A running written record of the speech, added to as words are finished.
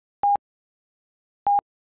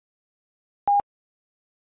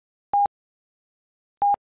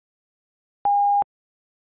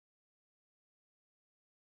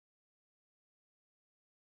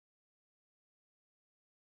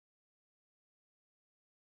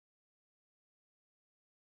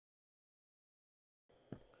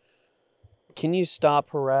Can you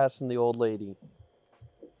stop harassing the old lady?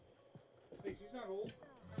 Hey, she's not old.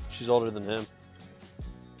 She's older than him.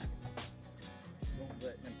 Don't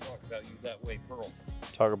let him talk about you that way, Pearl.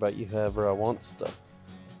 Talk about you however I want stuff.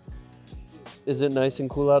 Is it nice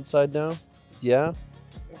and cool outside now? Yeah?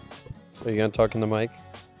 Are you going to talk in the mic?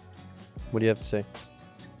 What do you have to say?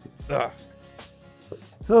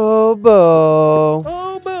 Oh, Bo.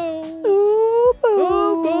 Oh, Bo. Oh, Bo.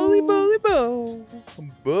 Oh, Bolly, Bolly, Bo.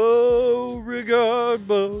 Beauregard,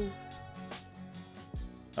 Bo.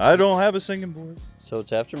 I don't have a singing board. So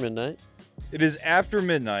it's after midnight. It is after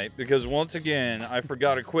midnight because once again, I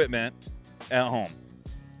forgot equipment at home.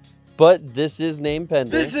 But this is name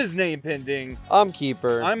pending. This is name pending. I'm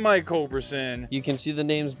Keeper. I'm Mike Culberson. You can see the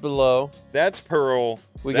names below. That's Pearl.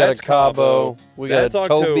 We That's got a Cabo. We got a That's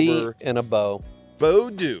Toby October. and a Bo.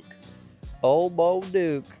 Bo Duke. Oh, Bo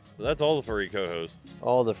Duke. So that's all the furry co-hosts.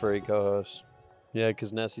 All the furry co-hosts. Yeah,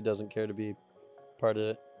 because Nessie doesn't care to be part of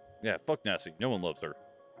it. Yeah, fuck Nessie. No one loves her.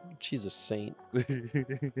 She's a saint.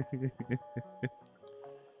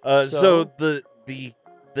 So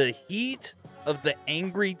the heat of the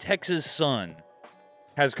angry Texas sun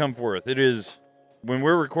has come forth. It is when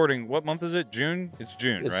we're recording. What month is it? June. It's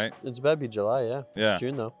June, right? It's about to be July. Yeah. Yeah. It's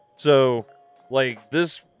June though. So, like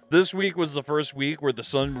this week was the first week where the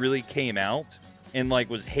sun really came out and like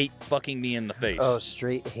was hate fucking me in the face. Oh,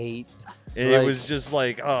 straight hate. And it was just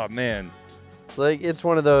like, oh man. Like it's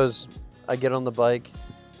one of those. I get on the bike,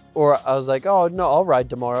 or I was like, oh no, I'll ride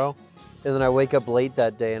tomorrow, and then I wake up late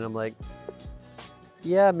that day, and I'm like,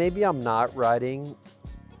 yeah, maybe I'm not riding,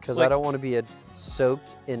 because I don't want to be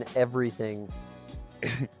soaked in everything.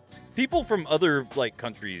 People from other like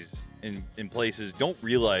countries and places don't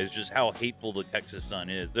realize just how hateful the Texas sun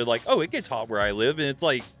is. They're like, oh, it gets hot where I live, and it's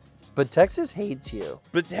like. But Texas hates you.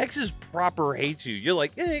 But Texas proper hates you. You're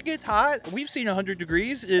like, it gets hot. We've seen 100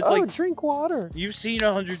 degrees. It's oh, like drink water. You've seen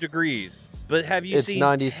 100 degrees, but have you seen? It's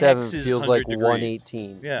 97. Texas Feels like 100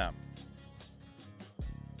 118. Yeah.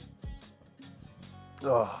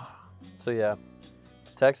 Oh. So yeah,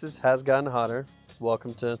 Texas has gotten hotter.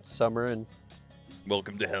 Welcome to summer and.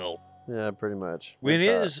 Welcome to hell. Yeah, pretty much. When it's it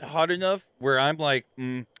is hot enough where I'm like,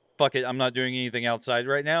 fuck it, I'm not doing anything outside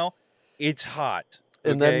right now. It's hot.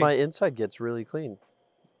 And then my inside gets really clean.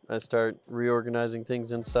 I start reorganizing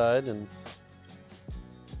things inside, and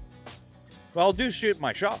well, I'll do shit in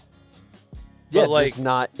my shop. Yeah, but like, just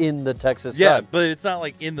not in the Texas yeah, sun. but it's not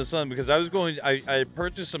like in the sun because I was going. I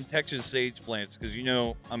purchased some Texas sage plants because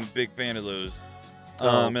I'm a big fan of those.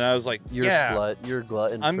 And I was like, you're yeah, a slut. You're a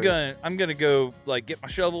glutton. I'm gonna go like get my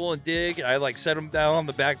shovel and dig. And I like set them down on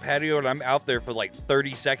the back patio, and I'm out there for like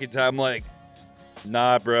 30 seconds. I'm like,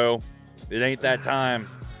 nah, bro. It ain't that time.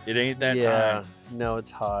 It ain't that time. No,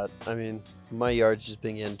 it's hot. I mean, my yard's just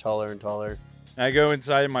being getting taller and taller. And I go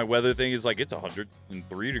inside, and my weather thing is like, it's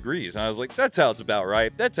 103 degrees. And I was like, that sounds about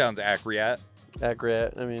right. That sounds accurate.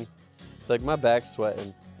 Accurate. I mean, it's like my back's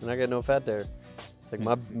sweating, and I got no fat there. It's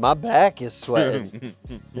like my back is sweating.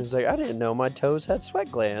 It's like, I didn't know my toes had sweat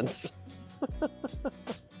glands.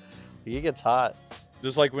 It gets hot.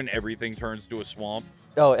 Just like when everything turns to a swamp.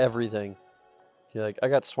 Oh, everything. You're like, I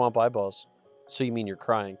got swamp eyeballs. So you mean you're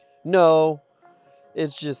crying? No,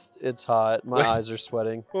 it's hot. My eyes are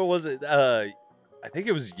sweating. What was it? I think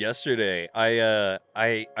it was yesterday.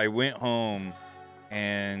 I went home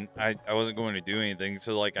and I wasn't going to do anything.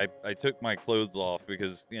 So like I took my clothes off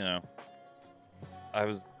because, I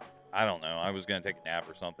don't know. I was going to take a nap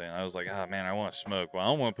or something. I was like, oh man, I want to smoke. Well, I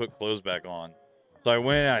don't want to put clothes back on. So I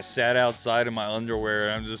went and I sat outside in my underwear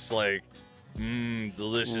and I'm just like,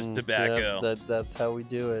 delicious tobacco. Yep, that's how we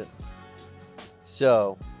do it.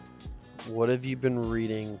 So, what have you been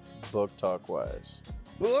reading book talk wise?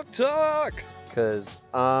 Book talk! Because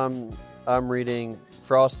I'm reading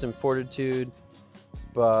Frost and Fortitude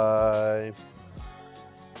by,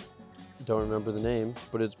 don't remember the name,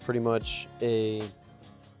 but it's pretty much kind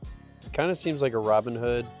of seems like a Robin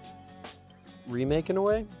Hood remake in a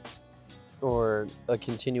way, or a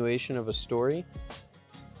continuation of a story.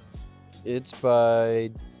 It's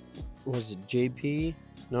by, was it JP?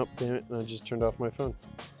 Nope, damn it, I just turned off my phone.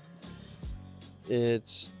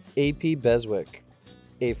 It's AP Beswick,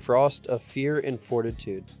 A Frost of Fear and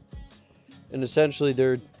Fortitude. And essentially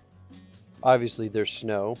they're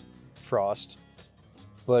snow, frost,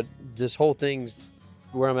 but this whole thing's,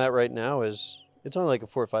 where I'm at right now is, it's only like a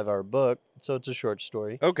 4 or 5 hour book, so it's a short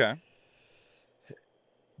story. Okay.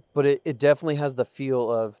 But it definitely has the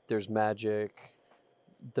feel of there's magic.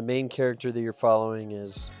 The main character that you're following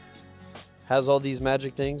has all these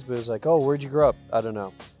magic things, but it's like, oh, where'd you grow up? I don't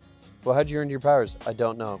know. Well, how'd you earn your powers? I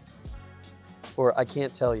don't know. Or I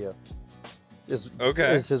can't tell you.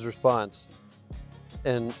 Is his response.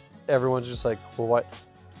 And everyone's just like, well, what?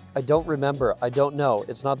 I don't remember. I don't know.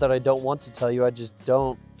 It's not that I don't want to tell you. I just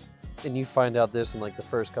don't. And you find out this in like the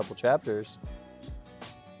first couple chapters.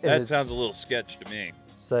 That sounds a little sketch to me.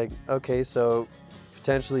 It's like, okay, so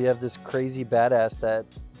potentially you have this crazy badass that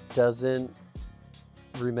doesn't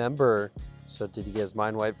remember. So did he get his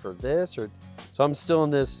mind wiped for this? Or so I'm still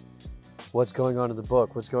in this, what's going on in the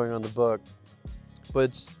book? What's going on in the book?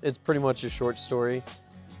 But it's pretty much a short story.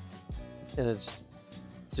 And it's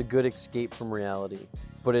a good escape from reality.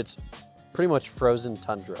 But it's pretty much frozen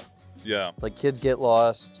tundra. Yeah. Like kids get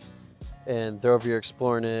lost and they're over here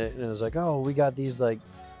exploring it. And it's like, oh, we got these like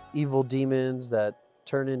evil demons that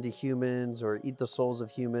turn into humans or eat the souls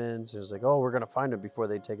of humans. And it's like, oh, we're going to find them before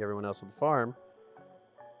they take everyone else on the farm.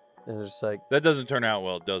 And it's just like... That doesn't turn out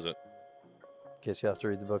well, does it? Guess you have to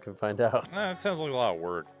read the book and find out. It sounds like a lot of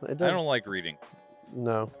work. It does. I don't like reading.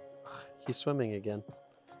 No. He's swimming again.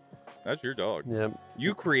 That's your dog. Yep.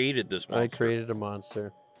 You created this monster. I created a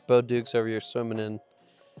monster. Bo Duke's over here swimming in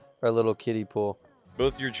our little kiddie pool.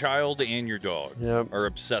 Both your child and your dog are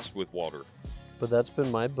obsessed with water. But that's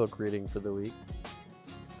been my book reading for the week.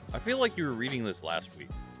 I feel like you were reading this last week.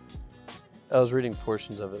 I was reading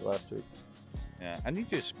portions of it last week. Yeah, I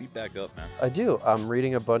need you to speed back up, man. I do. I'm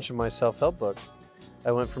reading a bunch of my self-help books.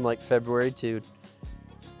 I went from like February to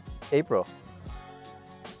April.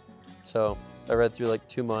 So I read through like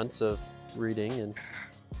 2 months of reading in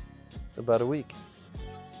about a week.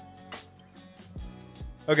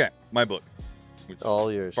 Okay, my book. Which is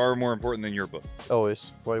all yours. Far more important than your book.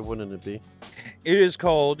 Always. Why wouldn't it be? It is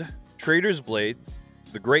called Trader's Blade,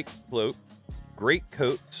 The Great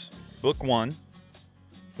Coats, Book 1,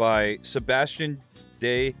 by Sebastian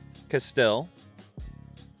de Castell.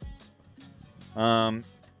 And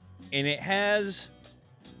it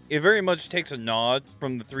very much takes a nod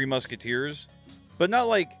from the Three Musketeers, but not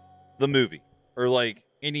like the movie or like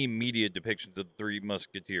any media depictions of the Three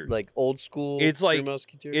Musketeers. Like old school Three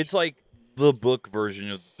Musketeers? It's like the book version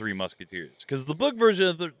of the Three Musketeers. Because the book version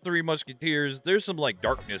of the Three Musketeers, there's some like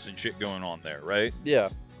darkness and shit going on there, right? Yeah.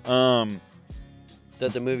 That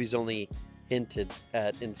the movie's only hinted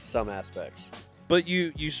at in some aspects. But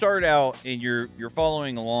you start out and you're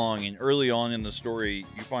following along, and early on in the story,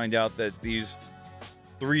 you find out that these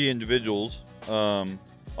three individuals,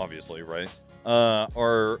 obviously, right,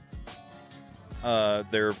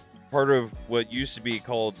 they're part of what used to be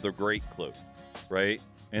called the Great Cloak, right?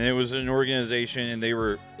 And it was an organization, and they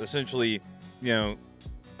were essentially, can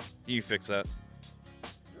you fix that?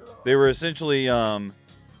 They were essentially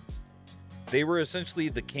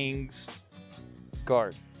the king's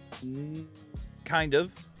guard. Kind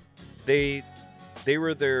of. They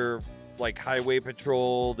were their like highway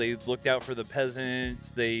patrol. They looked out for the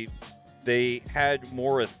peasants. They had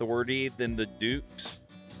more authority than the dukes.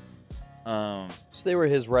 So they were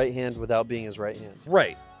his right hand without being his right hand.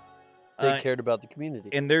 Right. They cared about the community.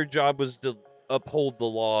 And their job was to uphold the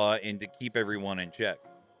law and to keep everyone in check.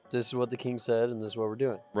 This is what the king said, and this is what we're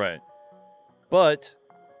doing. Right. But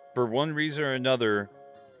for one reason or another,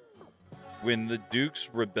 when the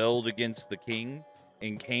dukes rebelled against the king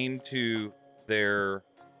and came to the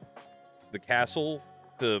castle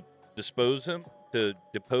to depose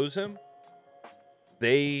him,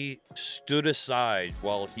 they stood aside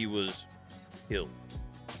while he was killed.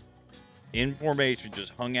 In formation,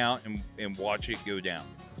 just hung out and watch it go down.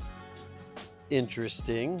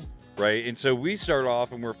 Interesting. Right? And so we start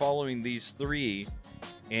off and we're following these three,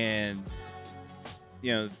 and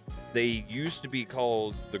they used to be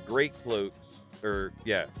called the Great Cloaks,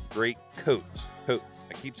 Great Coats.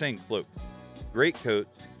 I keep saying cloaks. Great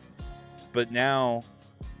Coats. But now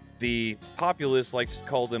the populace likes to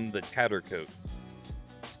call them the Tattercoats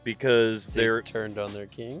because they're turned on their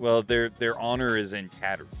king. Well, their honor is in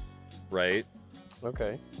tatters, right?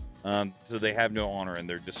 Okay. So they have no honor and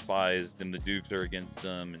they're despised, and the dukes are against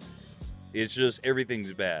them, and it's just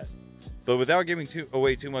everything's bad. But without giving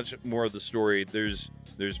away too much more of the story, there's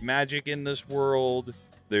magic in this world.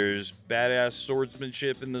 There's badass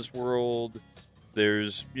swordsmanship in this world.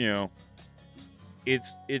 There's,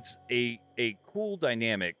 it's a cool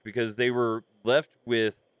dynamic because they were left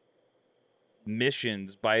with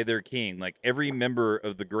missions by their king. Like every member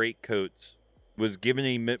of the Great Coats was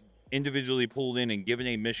given individually pulled in and given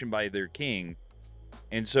a mission by their king.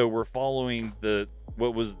 And so we're following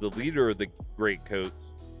what was the leader of the Great Coats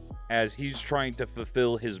as he's trying to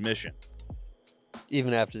fulfill his mission.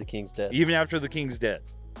 Even after the king's dead. Even after the king's dead.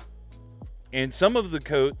 And some of the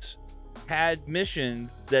coats had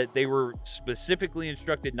missions that they were specifically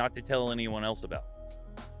instructed not to tell anyone else about.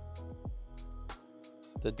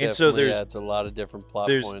 That And so definitely adds a lot of different plot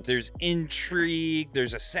points. There's intrigue,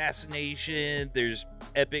 there's assassination, there's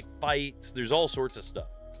epic fights, there's all sorts of stuff.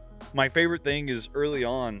 My favorite thing is early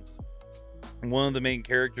on, one of the main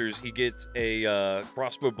characters, he gets a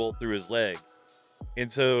crossbow bolt through his leg.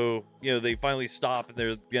 And so, they finally stop and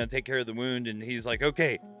they're going to take care of the wound. And he's like,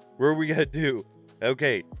 okay, what are we going to do?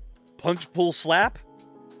 Okay, punch, pull, slap?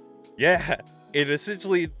 Yeah. And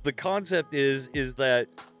essentially the concept is that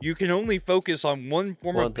you can only focus on one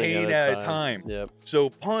form of pain at a time. Yep. So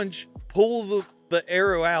punch, pull the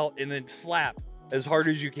arrow out, and then slap as hard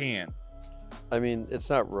as you can. I mean, it's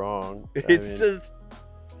not wrong.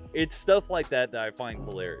 It's stuff like that I find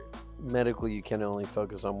hilarious. Medically, you can only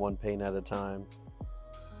focus on one pain at a time.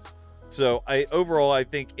 So I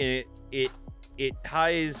think it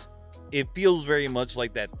ties. It feels very much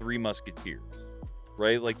like that Three Musketeers,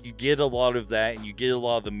 right? Like you get a lot of that, and you get a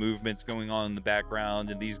lot of the movements going on in the background,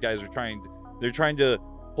 and these guys are trying to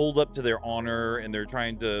hold up to their honor, and they're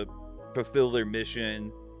trying to fulfill their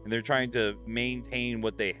mission, and they're trying to maintain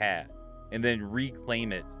what they had, and then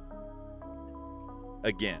reclaim it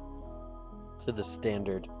again to the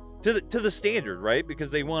standard. To the standard, right?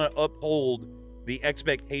 Because they want to uphold the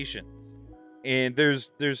expectations. And there's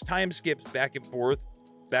time skips back and forth,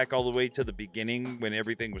 back all the way to the beginning when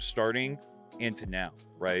everything was starting, and to now,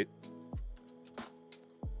 right?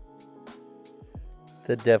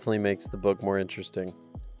 That definitely makes the book more interesting,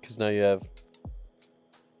 because now you have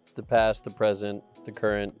the past, the present, the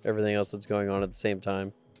current, everything else that's going on at the same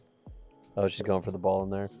time. Oh, she's going for the ball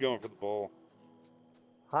in there. Going for the ball.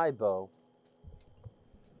 Hi, Bo.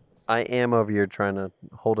 I am over here trying to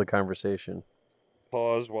hold a conversation.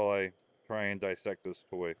 Pause while I try and dissect this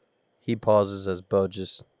toy. He pauses as Bo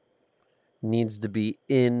just needs to be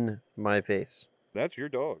in my face. That's your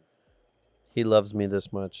dog. He loves me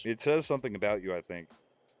this much. It says something about you, I think.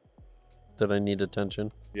 That I need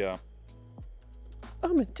attention. Yeah.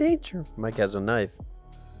 I'm in danger. Mike has a knife.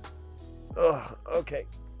 Ugh, okay.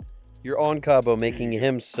 You're on Cabo, making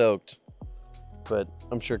him soaked. But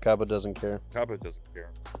I'm sure Cabo doesn't care. Cabo doesn't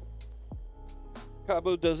care.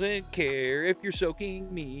 Cabo doesn't care if you're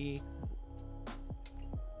soaking me.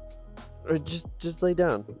 Or just lay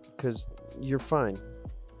down, because you're fine.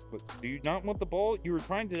 But do you not want the ball? You were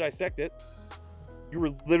trying to dissect it. You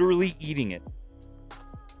were literally eating it.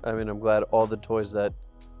 I mean, I'm glad all the toys that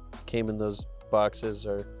came in those boxes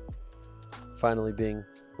are finally being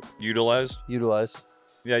utilized.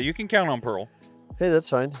 Yeah, you can count on Pearl. Hey, that's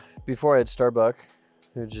fine. Before I had Starbuck,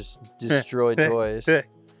 who just destroyed toys. I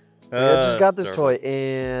just got this toy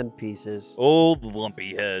and pieces. Old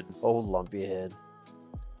lumpy head. Old lumpy head.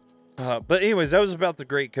 But anyways, that was about the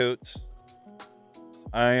great coats.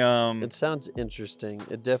 It sounds interesting.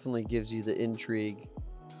 It definitely gives you the intrigue.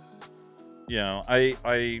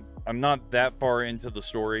 I'm not that far into the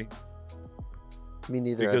story. Me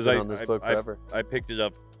neither. Because I've been on this book forever. I picked it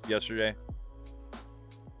up yesterday.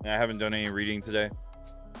 And I haven't done any reading today.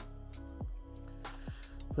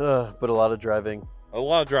 But a lot of driving. A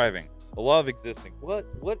lot of driving. A lot of existing.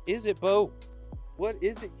 What is it, Bo? What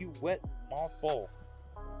is it, you wet mothball?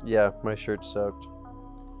 Yeah, my shirt's soaked.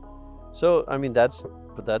 So, I mean, that's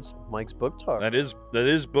Mike's book talk. That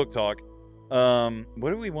is book talk. What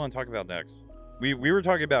do we want to talk about next? We were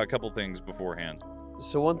talking about a couple things beforehand.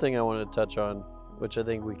 So one thing I want to touch on, which I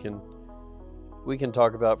think we can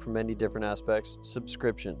talk about from many different aspects,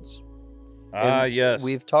 subscriptions. Yes.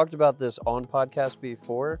 We've talked about this on podcast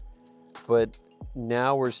before, but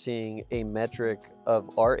now we're seeing a metric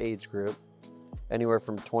of our age group, anywhere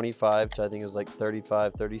from 25 to I think it was like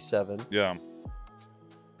 35, 37. Yeah.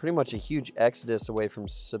 Pretty much a huge exodus away from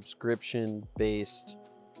subscription-based,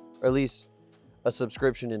 or at least a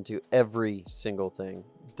subscription into every single thing.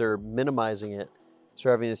 They're minimizing it. So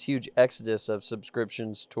we're having this huge exodus of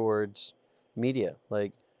subscriptions towards media,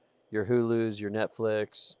 like your Hulu's, your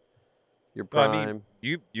Netflix, your Prime. I mean,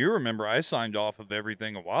 you remember I signed off of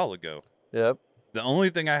everything a while ago. Yep. The only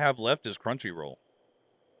thing I have left is Crunchyroll.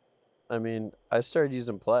 I mean, I started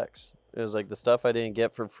using Plex. It was like the stuff I didn't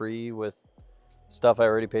get for free with stuff I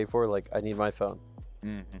already paid for. Like, I need my phone.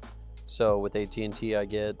 Mm-hmm. So with AT&T, I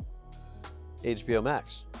get HBO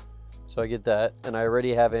Max. So I get that, and I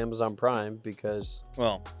already have Amazon Prime because,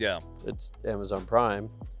 well, yeah, it's Amazon Prime.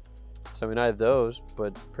 So I mean, I have those,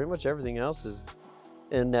 but pretty much everything else is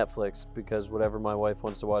in Netflix because whatever my wife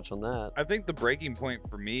wants to watch on that. I think the breaking point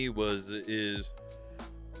for me is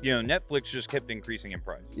Netflix just kept increasing in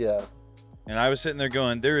price. Yeah. And I was sitting there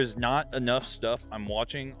going, there is not enough stuff I'm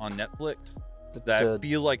watching on Netflix that I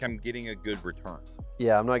feel like I'm getting a good return.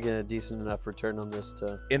 Yeah, I'm not getting a decent enough return on this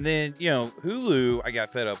to. And then, you know, Hulu, I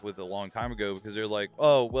got fed up with a long time ago because they're like,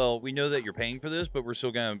 oh, well, we know that you're paying for this, but we're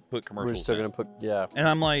still going to put commercials We're still in. going to put, yeah. And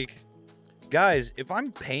I'm like, guys, if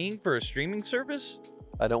I'm paying for a streaming service,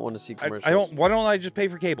 I don't want to see commercials. why don't I just pay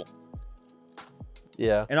for cable?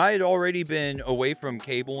 Yeah. And I had already been away from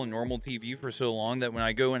cable and normal TV for so long that when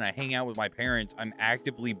I go and I hang out with my parents, I'm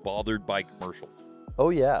actively bothered by commercials. Oh,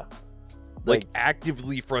 yeah. Like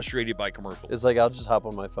actively frustrated by commercials. It's like I'll just hop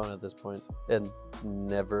on my phone at this point and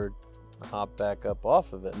never hop back up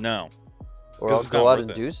off of it. No. Or I'll go out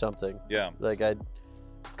and do something. Yeah. Like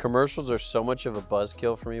commercials are so much of a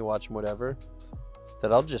buzzkill for me watching whatever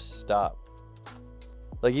that I'll just stop.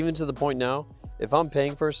 Like even to the point now, if I'm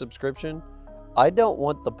paying for a subscription, I don't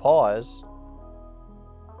want the pause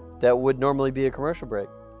that would normally be a commercial break.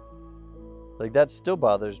 Like that still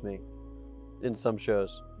bothers me in some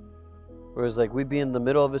shows. Whereas like we'd be in the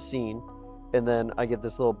middle of a scene and then I get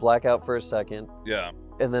this little blackout for a second. Yeah.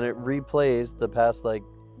 And then it replays the past like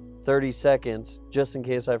 30 seconds just in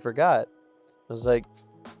case I forgot. I was like,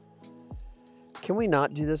 can we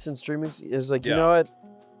not do this in streaming? It's like, you know what?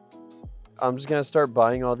 I'm just going to start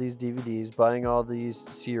buying all these DVDs, buying all these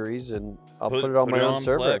series, and I'll put it on my own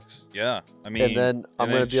server. Plex. Yeah. I mean, and then I'm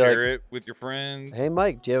going to be share it with your friends. Hey,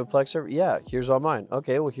 Mike, do you have a Plex server? Yeah, here's all mine.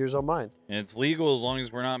 Okay, well, here's all mine. And it's legal as long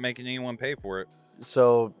as we're not making anyone pay for it.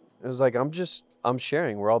 So it was like, I'm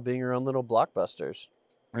sharing. We're all being our own little blockbusters.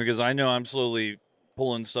 Because I know I'm slowly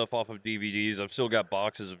pulling stuff off of DVDs. I've still got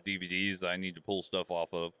boxes of DVDs that I need to pull stuff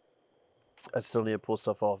off of. I still need to pull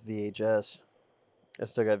stuff off VHS. I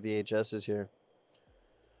still got VHSs here.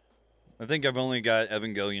 I think I've only got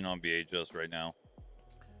Evangelion on VHS right now.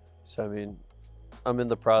 So, I mean, I'm in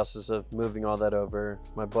the process of moving all that over.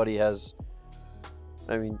 My buddy has,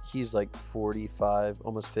 I mean, he's like 45,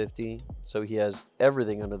 almost 50. So he has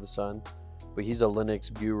everything under the sun. But he's a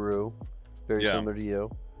Linux guru, very similar to you.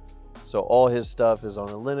 So all his stuff is on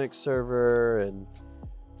a Linux server, and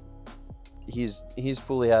he's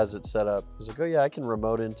fully has it set up. He's like, oh yeah, I can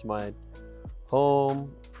remote into my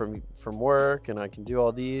home from work, and I can do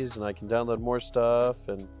all these, and I can download more stuff,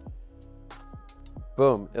 and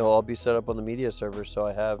boom, it'll all be set up on the media server, so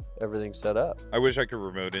I have everything set up. I wish I could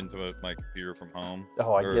remote into my computer from home.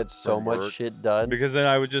 Oh, I get so much shit done. Because then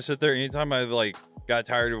I would just sit there. Anytime I like got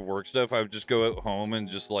tired of work stuff, I would just go at home and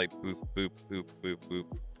just like boop, boop, boop, boop, boop.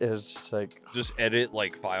 It was just like... just edit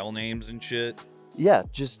like file names and shit. Yeah,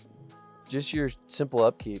 just your simple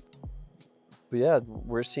upkeep. But yeah,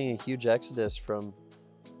 we're seeing a huge exodus from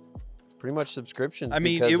pretty much subscriptions. I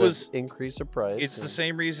mean, it was increase of price. It's the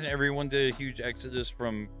same reason everyone did a huge exodus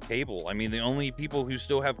from cable. I mean, the only people who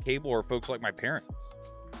still have cable are folks like my parents.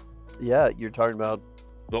 Yeah, you're talking about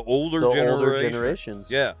the older generations.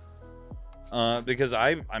 Yeah. Because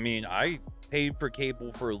I mean, I paid for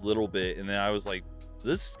cable for a little bit, and then I was like,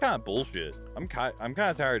 this is kind of bullshit. I'm kind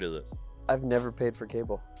of tired of this. I've never paid for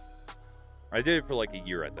cable. I did it for like a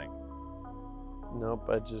year, I think. Nope,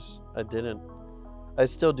 I didn't. I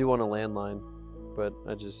still do on a landline, but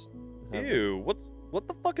I just haven't. Ew, what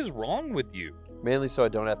the fuck is wrong with you? Mainly so I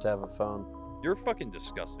don't have to have a phone. You're fucking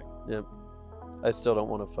disgusting. Yep. I still don't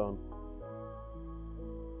want a phone.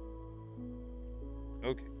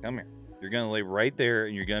 Okay, come here. You're gonna lay right there,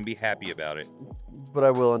 and you're gonna be happy about it. But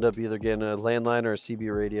I will end up either getting a landline or a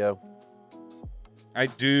CB radio.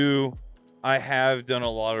 I have done a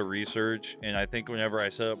lot of research, and I think whenever I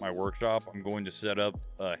set up my workshop, I'm going to set up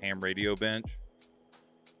a ham radio bench.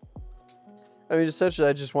 I mean, essentially,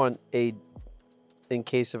 I just want aid in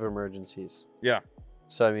case of emergencies. Yeah.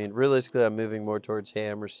 So, I mean, realistically, I'm moving more towards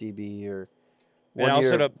ham or CB or... And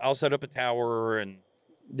I'll set up a tower and...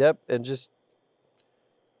 Yep, and just...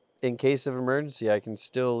 in case of emergency, I can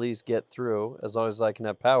still at least get through as long as I can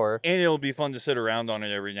have power. And it'll be fun to sit around on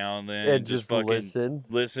it every now and then. And just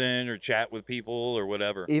listen or chat with people or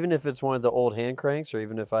whatever. Even if it's one of the old hand cranks, or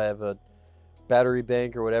even if I have a battery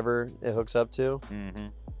bank or whatever it hooks up to. Mm-hmm.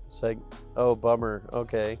 It's like, oh, bummer.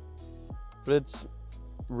 Okay. But it's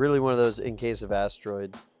really one of those in case of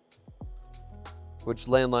asteroid. Which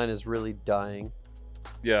landline is really dying.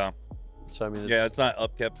 Yeah. So, I mean, it's not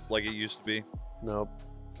upkept like it used to be. Nope.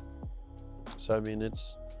 So, I mean,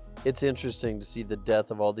 it's interesting to see the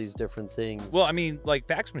death of all these different things. Well, I mean, like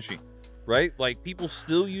fax machine, right? Like, people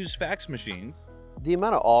still use fax machines. The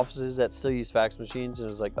amount of offices that still use fax machines,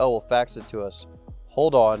 and it's like, oh, well, fax it to us.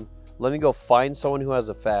 Hold on. Let me go find someone who has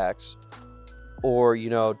a fax. Or, you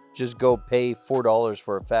know, just go pay $4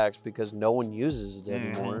 for a fax because no one uses it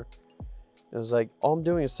anymore. Mm-hmm. It was like, all I'm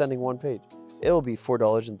doing is sending one page. It will be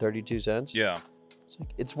 $4.32. Yeah. It's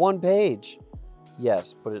like, it's one page.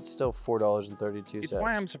 Yes, but it's still $4.32. It's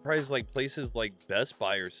why I'm surprised like places like Best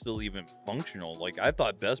Buy are still even functional. Like I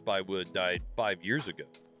thought Best Buy would have died 5 years ago.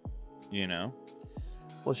 You know?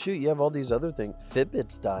 Well, shoot, you have all these other things.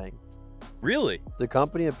 Fitbit's dying. Really? The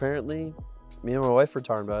company apparently, me and my wife were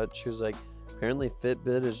talking about it. She was like, apparently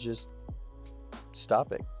Fitbit is just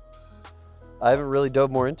stopping. I haven't really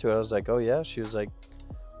dove more into it. I was like, oh yeah. She was like,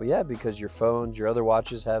 well, yeah, because your phones, your other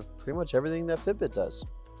watches have pretty much everything that Fitbit does.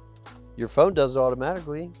 Your phone does it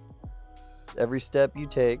automatically. Every step you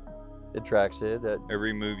take, it tracks it.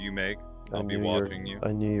 Every move you make, I'll be watching you.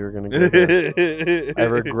 I knew you were gonna go there. I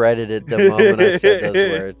regretted it the moment I said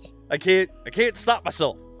those words. I can't stop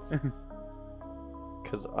myself.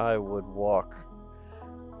 Because I would walk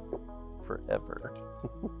forever.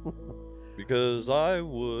 Because I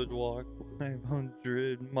would walk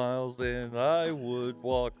 500 miles and I would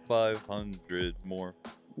walk 500 more.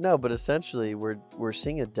 No, but essentially, we're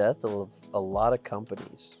seeing a death of a lot of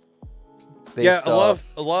companies. Yeah, a lot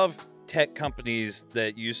of tech companies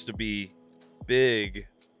that used to be big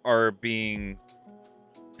are being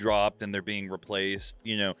dropped and they're being replaced.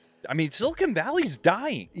 You know, I mean, Silicon Valley's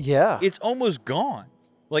dying. Yeah, It's almost gone.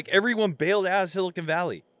 Like everyone bailed out of Silicon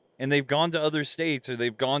Valley and they've gone to other states or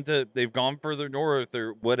they've gone further north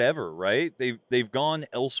or whatever, right? They've gone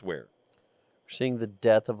elsewhere. we're seeing the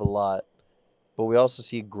death of a lot, but we also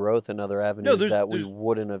see growth in other avenues that we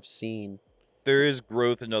wouldn't have seen. There is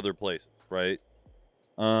growth in other places, right?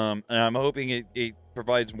 And I'm hoping it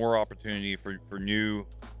provides more opportunity for new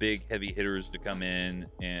big heavy hitters to come in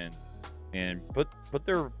and put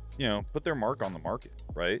their mark on the market,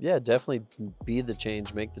 right? Yeah, definitely be the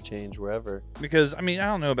change, make the change wherever. Because I mean, I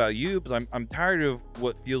don't know about you, but I'm tired of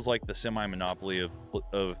what feels like the semi-monopoly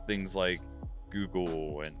of things like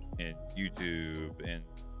Google and YouTube and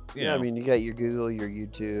you know. I mean, you got your Google, your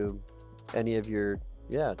YouTube, any of your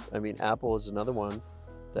I mean, Apple is another one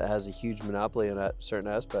that has a huge monopoly in certain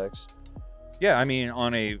aspects. Yeah, I mean,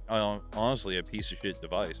 on honestly a piece of shit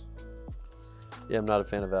device. Yeah, I'm not a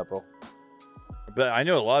fan of Apple. But I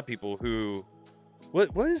know a lot of people who, what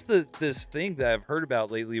is this thing that I've heard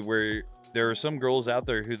about lately where there are some girls out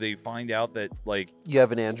there who they find out that like you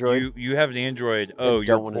have an Android. You have an Android. Oh,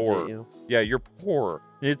 you're don't poor. Want to date you. Yeah, you're poor.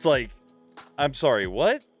 It's like, I'm sorry,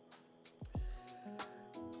 what?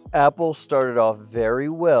 Apple started off very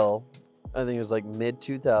well. I think it was like mid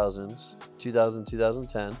 2000s,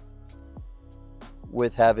 2010,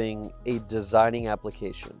 with having a designing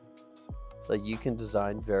application. Like you can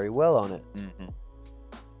design very well on it. Mm-hmm.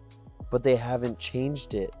 But they haven't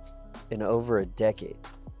changed it in over a decade.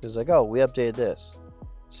 It was like, oh, we updated this.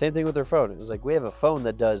 Same thing with their phone. It was like, we have a phone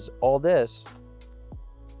that does all this.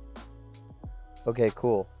 Okay,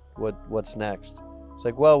 cool. What's next? It's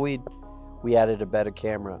like, well, we added a better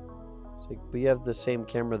camera. It's like, but you have the same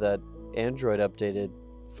camera that Android updated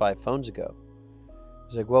 5 phones ago.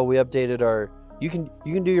 It's like, well, we updated our. You can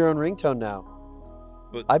do your own ringtone now.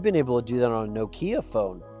 But I've been able to do that on a Nokia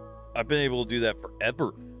phone. I've been able to do that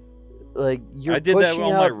forever. Like I did that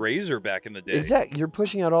on my Razor back in the day. Exactly. You're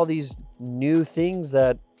pushing out all these new things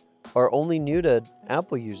that are only new to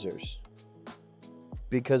Apple users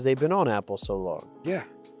because they've been on Apple so long. Yeah.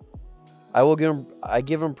 I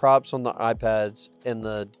give them props on the iPads and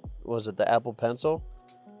the Apple Pencil.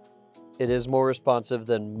 It is more responsive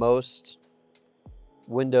than most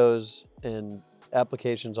Windows and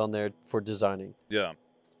applications on there for designing. Yeah.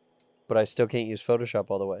 But I still can't use Photoshop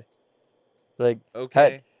all the way. Like,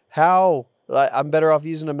 okay. How? I'm better off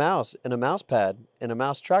using a mouse and a mouse pad and a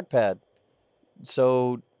mouse trackpad.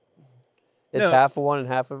 So it's half of one and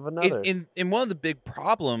half of another. And one of the big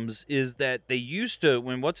problems is that they used to,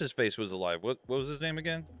 when what's-his-face was alive, what was his name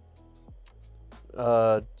again?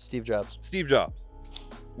 Steve Jobs. Steve Jobs.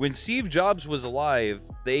 When Steve Jobs was alive,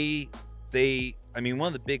 I mean, one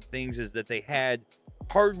of the big things is that they had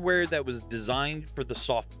hardware that was designed for the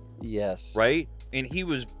software. Yes. Right? And he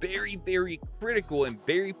was very, very critical and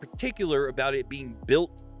very particular about it being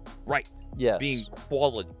built right. Yes. Being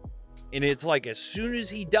quality. And it's like as soon as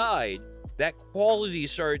he died, that quality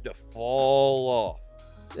started to fall off.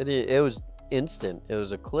 It was instant. It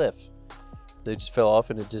was a cliff. They just fell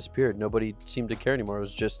off and it disappeared. Nobody seemed to care anymore. It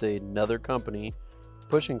was just another company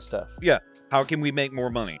pushing stuff. Yeah. How can we make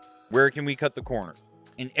more money? Where can we cut the corners?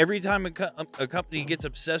 And every time a company gets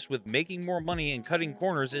obsessed with making more money and cutting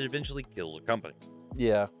corners, it eventually kills a company.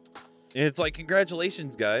 Yeah. And it's like,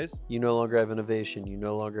 congratulations, guys. You no longer have innovation. You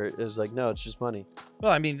no longer... It's like, no, it's just money.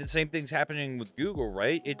 Well, I mean, the same thing's happening with Google,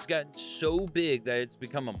 right? It's gotten so big that it's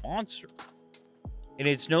become a monster. And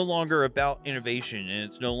it's no longer about innovation. And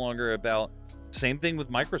it's no longer about... Same thing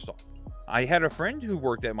with Microsoft. I had a friend who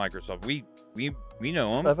worked at Microsoft. We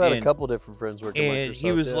know him. I've had a couple different friends work at Microsoft. And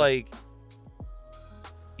he was like,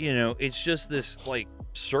 it's just this like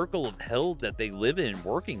circle of hell that they live in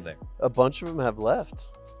working there. A bunch of them have left.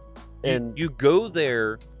 And you go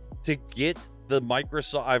there to get the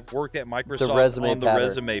Microsoft. I've worked at Microsoft the resume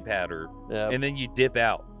resume pattern. Yeah. And then you dip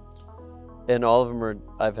out. And all of them are,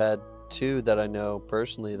 I've had 2 that I know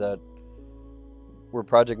personally that were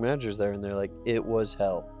project managers there, and they're like, it was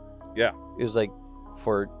hell. Yeah. It was like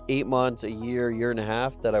for 8 months, a year and a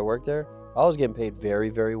half that I worked there, I was getting paid very,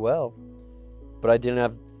 very well. But I didn't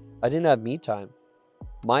have me time.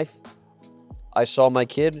 I saw my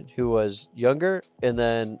kid who was younger, and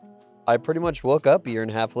then I pretty much woke up a year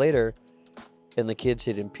and a half later, and the kid's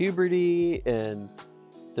hitting puberty, and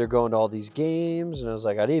they're going to all these games, and I was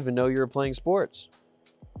like, I didn't even know you were playing sports.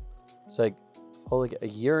 It's like, holy, a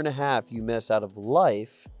year and a half you miss out of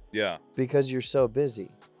life. Yeah. Because you're so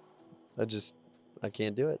busy. I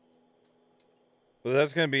can't do it. Well,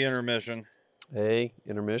 that's gonna be intermission. Hey,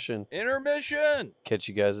 intermission. Intermission. Catch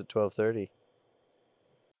you guys at 12:30.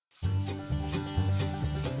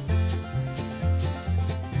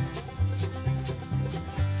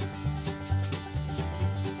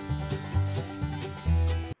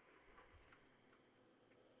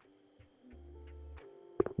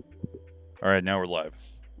 All right, now we're live.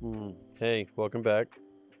 Hey, welcome back.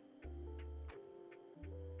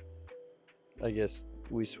 I guess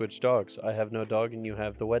we switched dogs. I have no dog, and you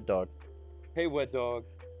have the wet dog. Hey, wet dog.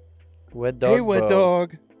 Wet dog. Hey, wet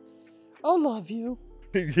dog. I love you.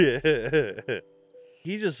 Yeah.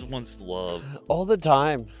 He just wants love. All the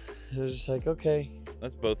time. I was just like, okay.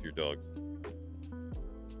 That's both your dogs.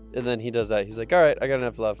 And then he does that. He's like, all right, I got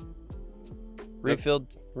enough left.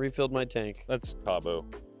 Refilled my tank. That's Cabo.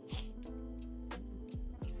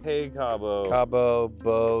 Hey, Cabo. Cabo,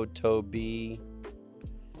 Bo, Toby.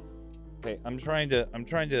 Hey, I'm trying to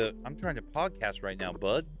podcast right now,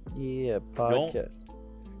 bud. Yeah, podcast.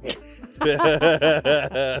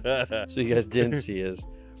 So you guys didn't see is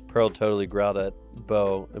Pearl totally growled at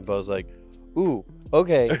Bo, and Bo's like, ooh,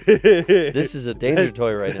 okay. This is a danger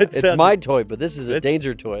toy right now. It's my toy, but this is a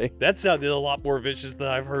danger toy. That sounded a lot more vicious than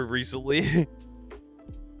I've heard recently.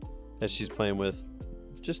 That she's playing with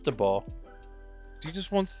just a ball. She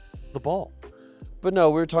just wants the ball. But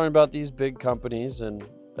no, we were talking about these big companies, and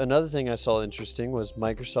another thing I saw interesting was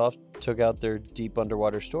Microsoft took out their deep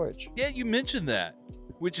underwater storage. Yeah, you mentioned that,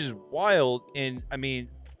 which is wild. And I mean,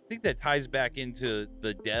 I think that ties back into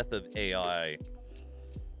the death of AI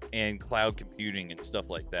and cloud computing and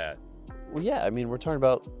stuff like that. Well, yeah, I mean, we're talking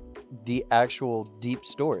about the actual deep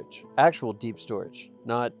storage. Actual deep storage.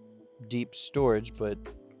 Not deep storage, but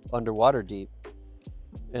underwater deep.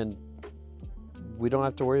 And we don't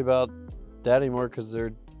have to worry about that anymore because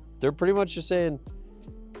they're pretty much just saying,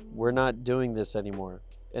 we're not doing this anymore.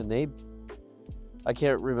 And I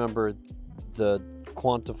can't remember the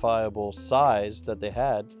quantifiable size that they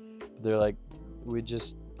had. They're like,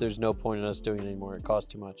 there's no point in us doing it anymore. It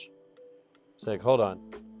costs too much. It's like, hold on.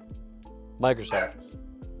 Microsoft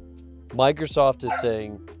is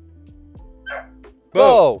saying,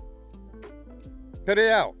 Bo! Cut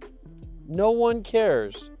it out. No one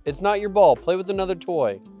cares. It's not your ball. Play with another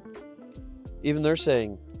toy. Even they're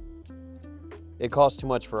saying, it costs too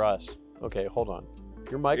much for us. Okay, hold on.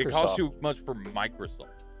 You're Microsoft. It costs too much for Microsoft.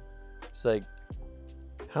 It's like,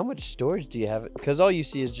 how much storage do you have? Because all you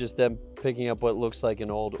see is just them picking up what looks like an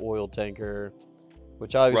old oil tanker,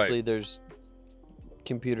 which obviously there's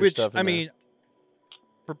computer stuff in I there. mean,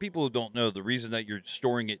 for people who don't know, the reason that you're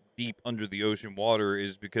storing it deep under the ocean water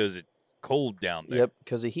is because it's cold down there. Yep,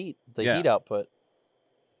 because of heat. Heat output.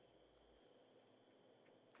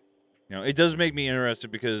 It does make me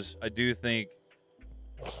interested because I do think,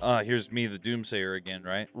 here's me, the doomsayer again,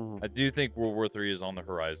 right? Mm-hmm. I do think World War III is on the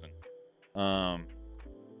horizon.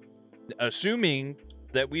 Assuming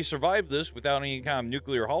that we survive this without any kind of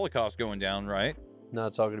nuclear holocaust going down, right? No,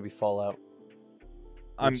 it's all going to be Fallout.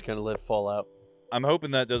 I'm just going to live Fallout. I'm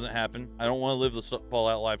hoping that doesn't happen. I don't want to live the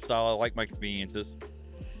Fallout lifestyle. I like my conveniences.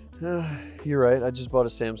 You're right. I just bought a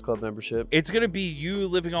Sam's Club membership. It's going to be you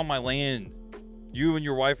living on my land. You and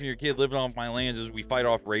your wife and your kid living on my land as we fight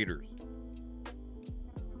off raiders.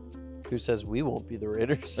 Who says we won't be the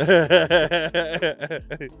raiders?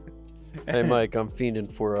 Hey, Mike, I'm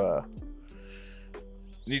fiending for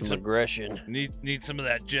some aggression. Need some of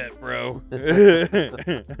that jet, bro.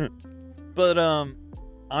 But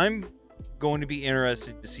I'm going to be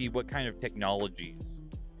interested to see what kind of technologies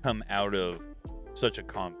come out of such a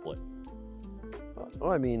conflict.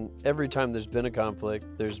 Well, I mean, every time there's been a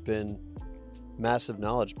conflict, there's been massive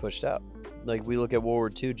knowledge pushed out. Like, we look at World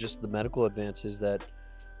War II, just the medical advances that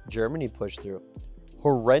Germany pushed through.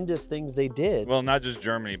 Horrendous things they did. Well, not just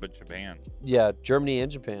Germany, but Japan. Yeah, Germany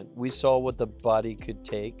and Japan. We saw what the body could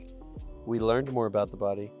take. We learned more about the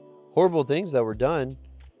body. Horrible things that were done,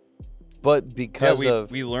 but because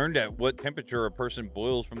we learned at what temperature a person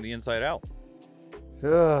boils from the inside out.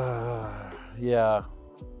 Yeah,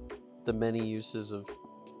 the many uses of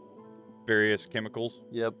various chemicals.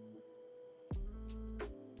 Yep.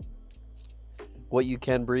 What you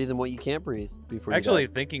can breathe and what you can't breathe before. Actually, you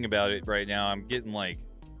die. Thinking about it right now, I'm getting like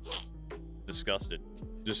disgusted.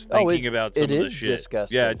 Just thinking about some of the shit.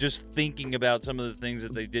 Disgusting. Yeah, just thinking about some of the things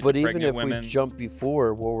that they did But to even pregnant if women. we jump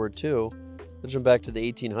before World War II, let's jump back to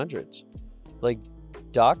the 1800s. Like,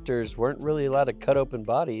 doctors weren't really allowed to cut open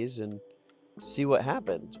bodies and see what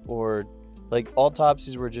happened. Or, like,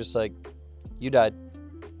 autopsies were just like, you died.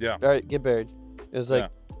 Yeah. All right, get buried. It was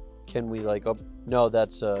like, can we, like, oh, no,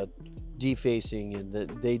 that's defacing, and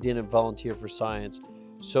that they didn't volunteer for science.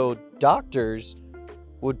 So doctors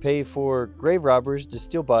would pay for grave robbers to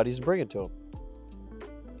steal bodies and bring it to them.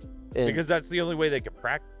 And, because that's the only way they could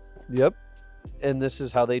practice. Yep. And this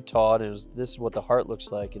is how they taught, and this is what the heart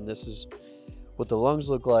looks like, and this is what the lungs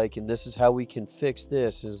look like, and this is how we can fix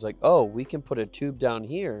this. And it's like, oh, we can put a tube down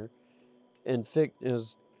here and fix.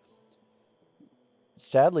 Is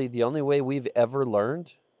sadly the only way we've ever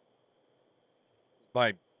learned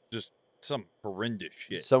By just some horrendous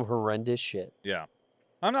shit. Some horrendous shit. Yeah.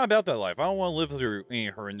 I'm not about that life. I don't want to live through any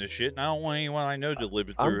horrendous shit, and I don't want anyone I know to live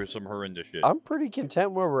through some horrendous shit. I'm pretty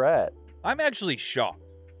content where we're at. I'm actually shocked,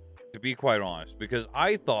 to be quite honest, because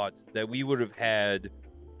I thought that we would have had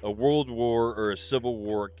a world war or a civil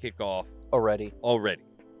war kickoff Already.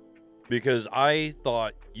 Because I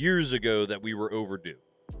thought years ago that we were overdue.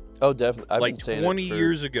 Oh, definitely. I've like been saying 20 it for...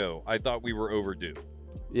 years ago, I thought we were overdue.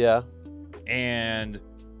 Yeah. And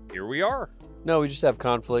here we are. No, we just have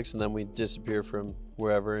conflicts, and then we disappear from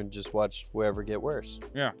wherever and just watch wherever get worse.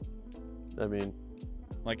 Yeah. I mean...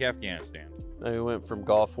 Like Afghanistan. We went from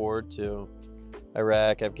Gulf War to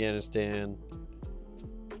Iraq, Afghanistan,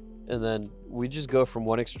 and then we just go from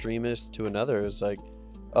one extremist to another. It's like,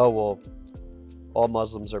 oh, well, all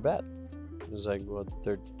Muslims are bad. It's like, well,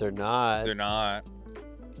 they're not. They're not.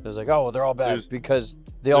 It's like, oh, well, they're all bad because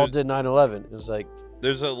they all did 9/11. It was like...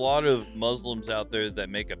 There's a lot of Muslims out there that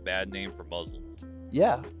make a bad name for Muslims.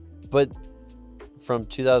 Yeah, but from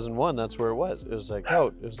 2001, that's where it was. It was like, oh,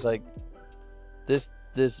 it was like, this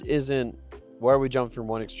isn't... Why are we jumping from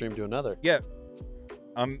one extreme to another? Yeah,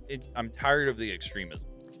 I'm tired of the extremism.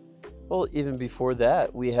 Well, even before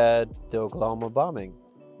that, we had the Oklahoma bombing.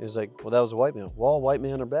 It was like, well, that was a white man. Well, all white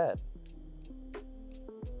men are bad.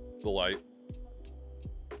 The light.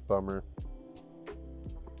 Bummer.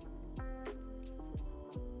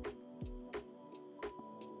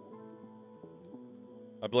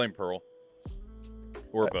 I blame Pearl.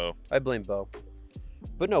 Or Bo. I blame Bo.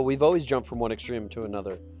 But no, we've always jumped from one extreme to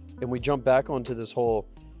another. And we jumped back onto this whole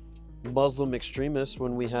Muslim extremists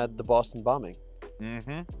when we had the Boston bombing.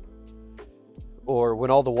 Mm-hmm. Or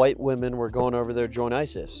when all the white women were going over there to join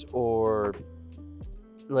ISIS. Or,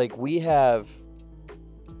 like, we have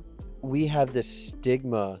this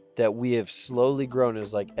stigma that we have slowly grown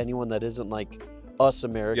as, like, anyone that isn't like us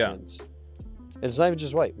Americans. Yeah. And it's not even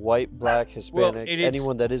just white, black, Hispanic,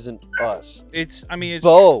 anyone that isn't us. It's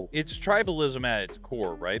tribalism at its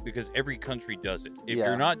core, right? Because every country does it. If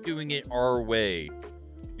you're not doing it our way,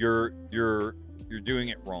 you're doing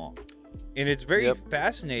it wrong. And it's very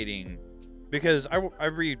fascinating because I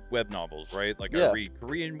read web novels, right? Like I read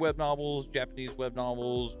Korean web novels, Japanese web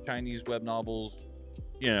novels, Chinese web novels,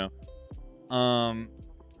 you know,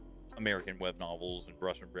 American web novels and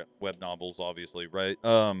Russian web novels, obviously, right?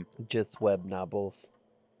 Just web novels.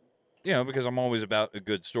 You know, because I'm always about a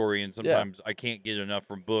good story, and sometimes I can't get enough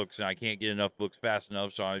from books, and I can't get enough books fast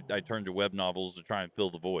enough, so I turn to web novels to try and fill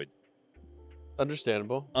the void.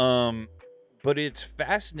 Understandable. But it's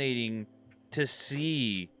fascinating to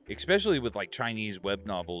see, especially with like Chinese web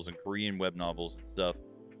novels and Korean web novels and stuff,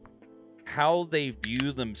 how they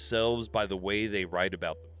view themselves by the way they write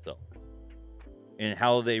about themselves and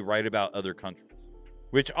how they write about other countries.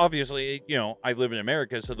 Which obviously, you know, I live in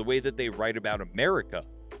America, so the way that they write about America,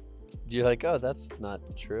 you're like, oh, that's not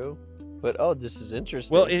true, but oh, this is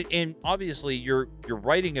interesting. Well, and obviously you're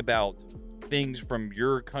writing about things from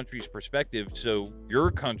your country's perspective, so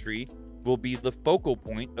your country will be the focal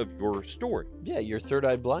point of your story. Yeah, you're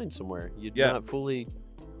third-eye blind somewhere. You're not fully...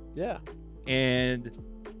 Yeah. And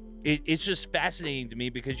it's just fascinating to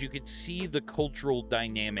me because you could see the cultural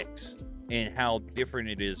dynamics and how different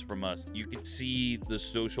it is from us. You could see the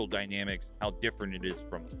social dynamics, how different it is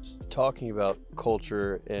from us. Talking about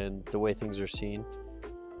culture and the way things are seen,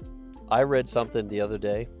 I read something the other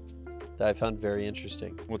day that I found very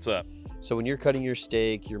interesting. What's up? So when you're cutting your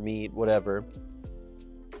steak, your meat, whatever,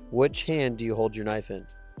 which hand do you hold your knife in?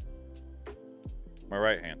 My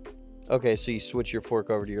right hand. Okay, so you switch your fork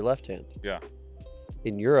over to your left hand. Yeah.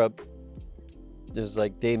 In Europe, there's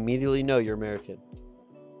like they immediately know you're American.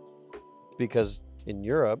 Because in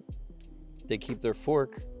Europe, they keep their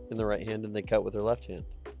fork in the right hand and they cut with their left hand.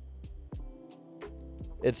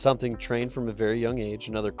 It's something trained from a very young age,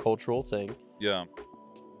 another cultural thing. Yeah.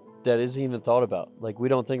 That isn't even thought about. Like, we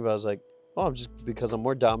don't think about it as like, oh, I'm just because I'm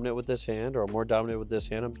more dominant with this hand or I'm more dominant with this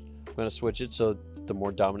hand, I'm going to switch it so the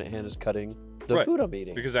more dominant hand is cutting the food I'm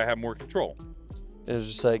eating. Because I have more control. And it's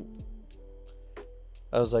just like,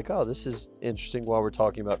 I was like, oh, this is interesting while we're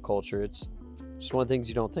talking about culture. It's just one of the things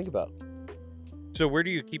you don't think about. So where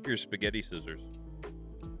do you keep your spaghetti scissors?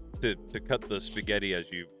 To cut the spaghetti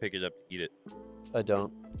as you pick it up to eat it? I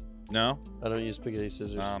don't. No? I don't use spaghetti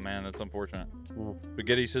scissors. Oh, man, that's unfortunate. Mm.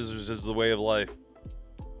 Spaghetti scissors is the way of life.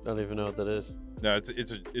 I don't even know what that is. No, it's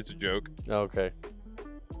a joke. Oh, okay.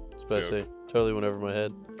 Especially, totally went over my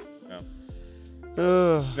head. Yeah.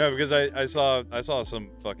 No, No, because I saw some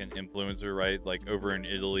fucking influencer, right? Like over in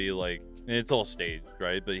Italy, like, and it's all staged,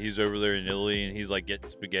 right? But he's over there in Italy and he's like getting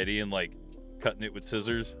spaghetti and like cutting it with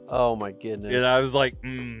scissors. Oh my goodness. And I was like,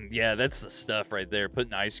 yeah, that's the stuff right there.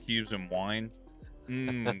 Putting ice cubes in wine.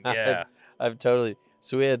 Yeah. I've totally.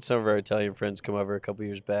 So we had some of our Italian friends come over a couple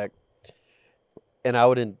years back, and I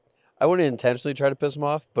wouldn't intentionally try to piss them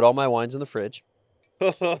off, but all my wine's in the fridge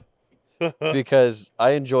because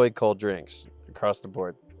I enjoy cold drinks across the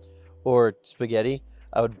board. Or spaghetti,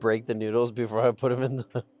 I would break the noodles before I put them in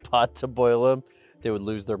the pot to boil them. They would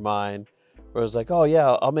lose their mind. Or I was like, oh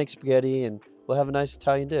yeah, I'll make spaghetti and we'll have a nice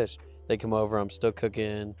Italian dish. They come over, I'm still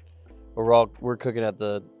cooking, or we're cooking at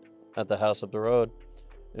the house up the road.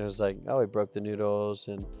 And it was like, oh, we broke the noodles,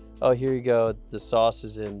 and oh, here you go. The sauce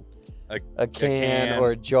is in a can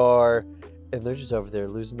or a jar, and they're just over there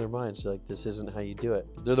losing their minds. They're like, this isn't how you do it.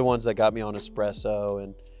 They're the ones that got me on espresso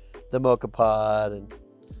and the mocha pot, and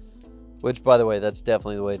which, by the way, that's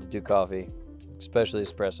definitely the way to do coffee, especially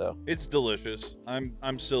espresso. It's delicious.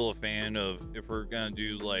 I'm still a fan of, if we're gonna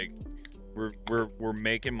do like we're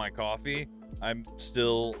making my coffee, I'm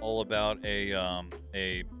still all about a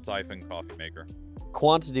siphon coffee maker.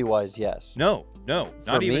 Quantity wise, yes. No,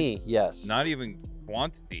 For me, yes. Not even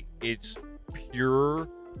quantity. It's pure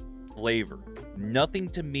flavor. Nothing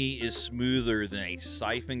to me is smoother than a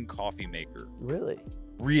siphon coffee maker.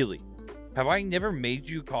 Really? Have I never made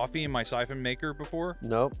you coffee in my siphon maker before?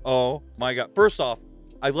 Nope. Oh my god. First off,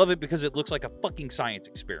 I love it because it looks like a fucking science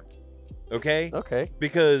experiment. Okay? Okay.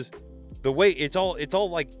 Because the way it's all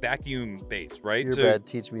like vacuum based, right? You're bad.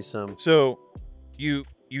 Teach me some. So you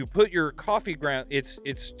put your coffee ground, it's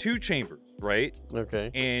 2 chambers, right?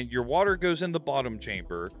 Okay. And your water goes in the bottom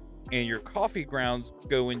chamber and your coffee grounds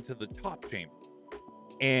go into the top chamber.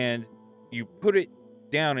 And you put it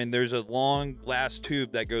down and there's a long glass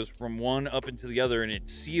tube that goes from one up into the other, and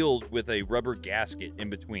it's sealed with a rubber gasket in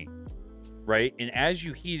between, right? And as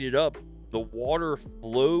you heat it up, the water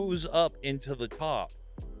flows up into the top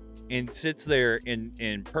and sits there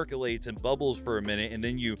and percolates and bubbles for a minute, and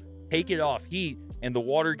then you take it off heat and the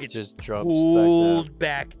water gets just drops pulled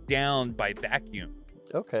back down by vacuum.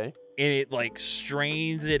 Okay. And it like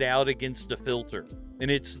strains it out against a filter.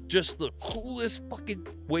 And it's just the coolest fucking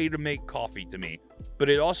way to make coffee to me. But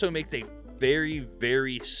it also makes a very,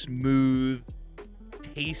 very smooth,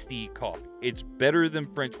 tasty coffee. It's better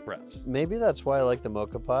than French press. Maybe that's why I like the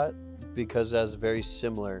mocha pot, because it has a very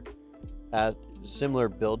similar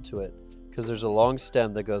build to it. Because there's a long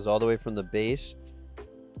stem that goes all the way from the base,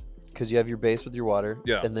 because you have your base with your water,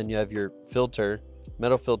 and then you have your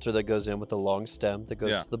metal filter that goes in with a long stem that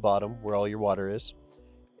goes to the bottom where all your water is,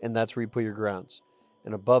 and that's where you put your grounds.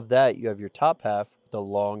 And above that, you have your top half with a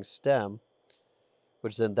long stem,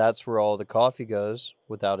 which then that's where all the coffee goes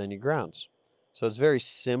without any grounds. So it's very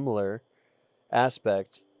similar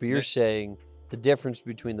aspect, but you're saying the difference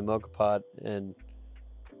between the mocha pot and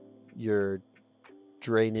your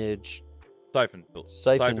drainage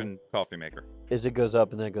siphon coffee maker is it goes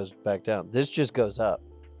up and then it goes back down. This just goes up.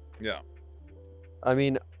 Yeah. I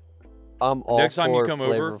mean, I'm all next time for you come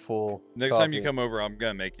flavorful over. Next coffee. time you come over, I'm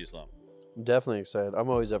gonna make you some. I'm definitely excited. I'm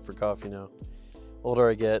always up for coffee now. Older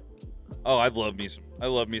I get. Oh, I love me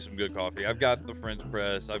some good coffee. I've got the French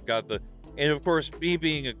press. And of course, me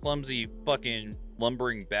being a clumsy fucking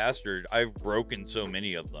lumbering bastard, I've broken so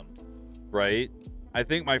many of them, right? I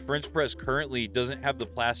think my French press currently doesn't have the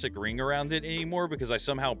plastic ring around it anymore because I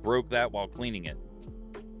somehow broke that while cleaning it.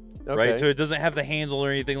 Okay. Right? So it doesn't have the handle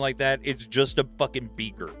or anything like that. It's just a fucking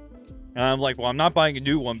beaker. And I'm like, well, I'm not buying a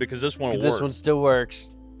new one because this one will work. This one still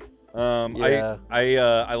works. Yeah.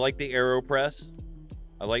 I like the AeroPress.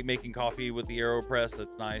 I like making coffee with the AeroPress.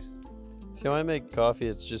 That's nice. See, when I make coffee,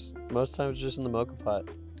 it's just most times just in the mocha pot.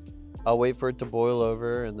 I'll wait for it to boil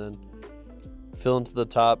over and then fill into the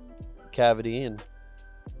top cavity, and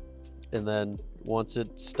then once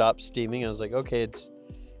it stops steaming, I was like, okay,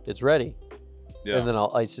 it's ready. Yeah. And then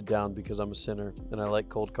I'll ice it down because I'm a sinner and I like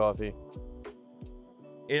cold coffee.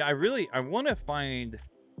 And I want to find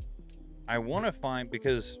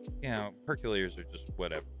because, you know, percolators are just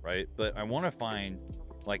whatever, right? But I want to find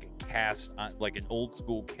like an old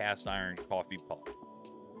school cast iron coffee pot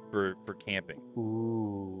for camping.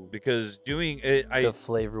 Ooh. Because doing it, the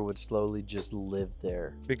flavor would slowly just live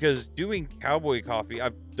there. Because doing cowboy coffee,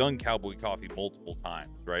 I've done cowboy coffee multiple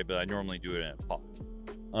times, right? But I normally do it in a pot.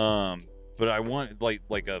 But I want like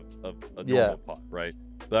a normal pot, right?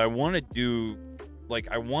 But I want to do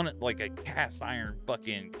I want it like a cast iron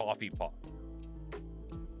fucking coffee pot,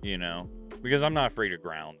 you know, because I'm not afraid of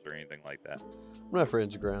grounds or anything like that. I'm not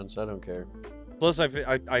afraid of grounds. I don't care. Plus,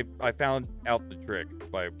 I found out the trick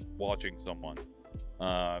by watching someone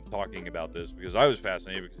talking about this, because I was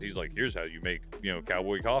fascinated, because he's like, here's how you make, you know,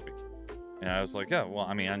 cowboy coffee. And I was like, yeah, well,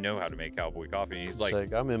 I mean, I know how to make cowboy coffee. And he's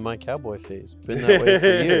like, I'm in my cowboy phase. Been that way for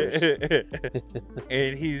years.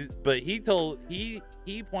 And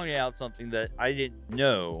he pointed out something that I didn't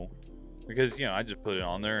know, because, you know, I just put it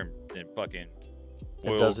on there and fucking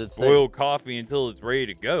boil coffee until it's ready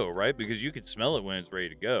to go, right? Because you can smell it when it's ready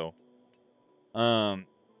to go.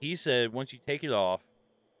 He said once you take it off,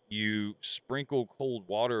 you sprinkle cold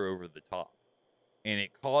water over the top, and it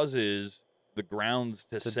causes the grounds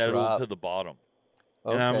to settle drop to the bottom.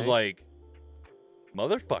 Okay. And I was like,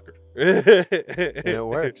 motherfucker. And it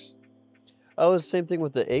works. Oh, it's the same thing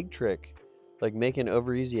with the egg trick. Like making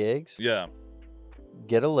over easy eggs. Yeah.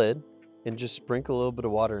 Get a lid and just sprinkle a little bit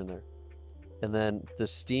of water in there. And then the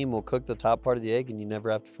steam will cook the top part of the egg and you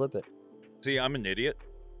never have to flip it. See, I'm an idiot.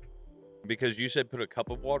 Because you said put a cup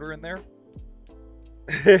of water in there.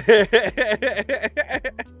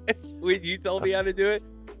 When you told me how to do it.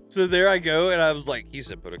 So there I go, and I was like, he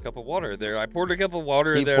said put a cup of water in there. I poured a cup of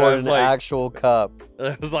water in there. He poured an actual cup.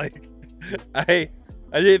 I was like, I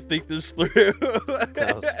didn't think this through.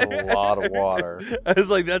 That was a lot of water. I was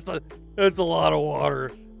like, that's a lot of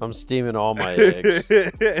water. I'm steaming all my eggs.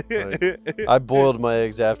 Like, I boiled my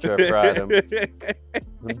eggs after I fried them.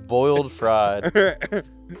 Boiled, fried.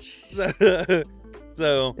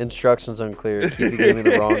 So instructions unclear. Keep giving me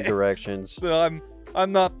the wrong directions. So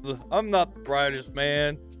I'm not the brightest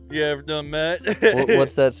man you ever done met.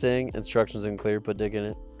 What's that saying? Instructions unclear. Put dick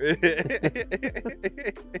in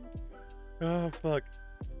it. Oh fuck,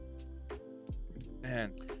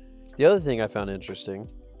 man. The other thing I found interesting,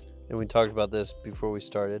 and we talked about this before we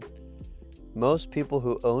started, most people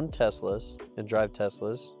who own Teslas and drive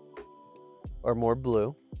Teslas are more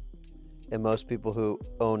blue, and most people who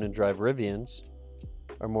own and drive Rivians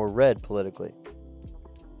are more red politically.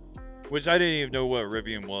 Which I didn't even know what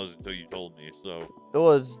Rivian was until you told me. So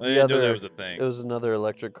well, it's I didn't know that was a thing. It was another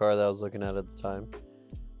electric car that I was looking at the time.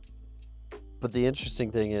 But the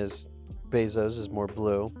interesting thing is, Bezos is more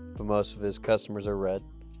blue, but most of his customers are red.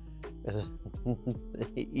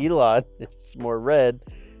 Elon is more red,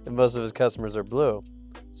 and most of his customers are blue.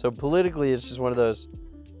 So politically, it's just one of those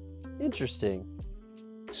interesting.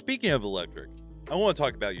 Speaking of electric, I want to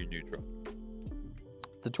talk about your new truck.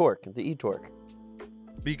 The e-Torque.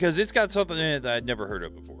 Because it's got something in it that I'd never heard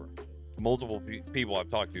of before. Multiple people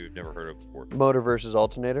I've talked to have never heard of before. Motor versus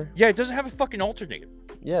alternator? Yeah, it doesn't have a fucking alternator.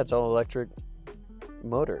 Yeah, it's all electric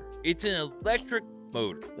motor. It's an electric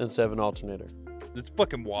motor. Instead of an alternator. It's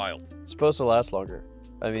fucking wild. It's supposed to last longer.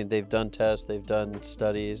 I mean, they've done tests, they've done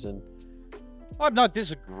studies, and... I'm not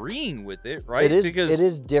disagreeing with it, right? It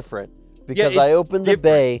is different. Because I opened the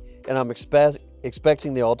bay, and I'm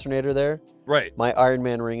expecting the alternator there. Right. My Iron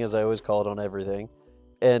Man ring, as I always call it on everything.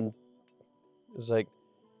 And it's like,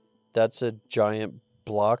 that's a giant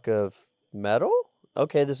block of metal?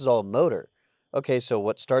 Okay, this is all a motor. Okay, so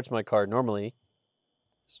what starts my car normally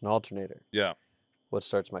is an alternator. Yeah. What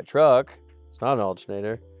starts my truck, it's not an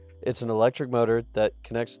alternator. It's an electric motor that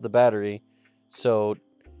connects to the battery. So,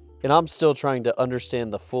 and I'm still trying to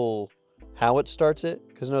understand the full how it starts it.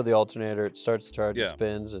 Because the alternator, it starts to charge, it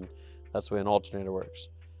spins, and that's the way an alternator works.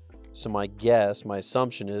 So my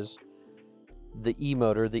assumption is the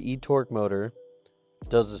e-motor, the e-Torque motor,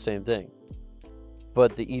 does the same thing.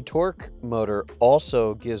 But the e-Torque motor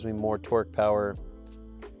also gives me more torque power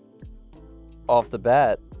off the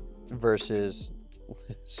bat versus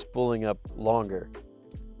spooling up longer.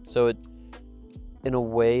 So in a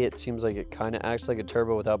way, it seems like it kind of acts like a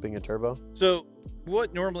turbo without being a turbo. So,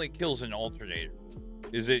 what normally kills an alternator?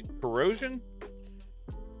 Is it corrosion?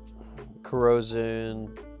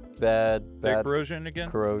 Corrosion, bad. Corrosion again?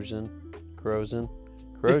 Corrosion. Corrosion.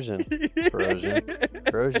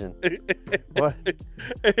 What?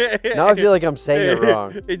 Now I feel like I'm saying it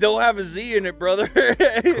wrong. It don't have a Z in it, brother.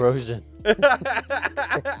 Corrosion.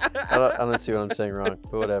 I don't see what I'm saying wrong,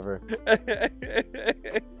 but whatever.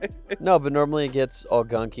 No, but normally it gets all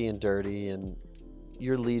gunky and dirty, and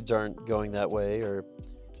your leads aren't going that way, or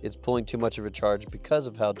it's pulling too much of a charge because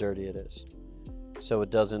of how dirty it is. So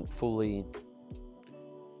it doesn't fully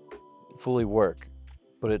work.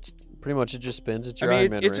 But it's pretty much, it just spins. It's your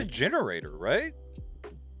Iron Man it's ring. a generator, right?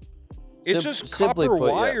 It's just simply copper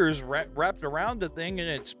put, wires wrapped around the thing, and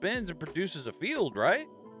it spins and produces a field, right?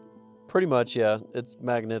 Pretty much, yeah. It's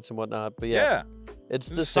magnets and whatnot, but yeah. It's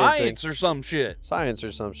the science same thing. or some shit. Science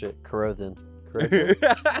or some shit. Corrosion.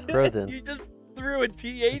 You just threw a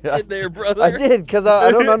TH in there, brother. I did, because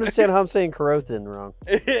I don't understand how I'm saying corrosion wrong.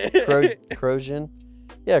 Corrosion?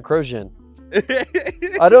 Yeah, corrosion.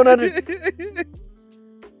 I don't understand.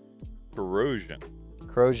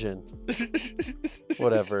 Corrosion.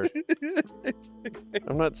 Whatever.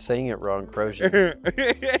 I'm not saying it wrong, corrosion.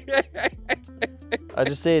 I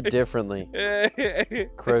just say it differently.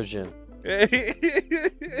 Corrosion.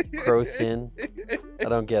 Crothin. I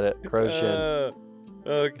don't get it. Corrosion.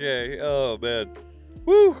 Okay. Oh, man.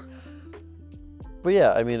 Woo. But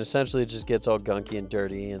yeah, I mean, essentially it just gets all gunky and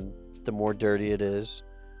dirty, and the more dirty it is,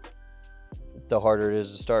 the harder it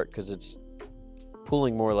is to start, because it's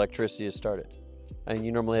pulling more electricity to start it. And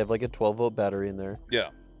you normally have like a 12-volt battery in there. Yeah.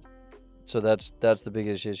 So that's the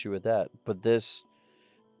biggest issue with that. But this,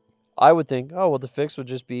 I would think, oh, well, the fix would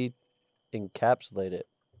just be encapsulate it.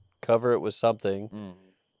 Cover it with something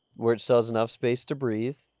where it still has enough space to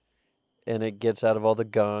breathe, and it gets out of all the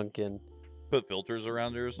gunk, and put filters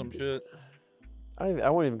around there or some shit.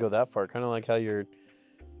 I won't even go that far. Kind of like how your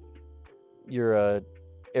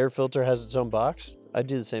air filter has its own box. I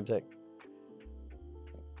do the same thing.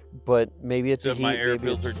 But maybe it's Except a heat. My air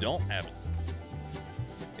filter don't have it.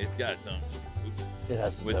 It's got its own. It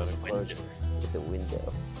has its with own the enclosure window. with the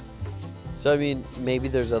window. So I mean, maybe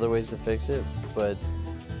there's other ways to fix it, but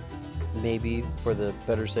maybe for the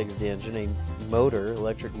better sake of the engine, a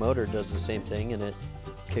electric motor, does the same thing, and it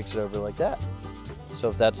kicks it over like that. So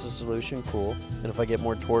if that's the solution, cool. And if I get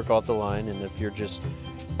more torque off the line, and if you're just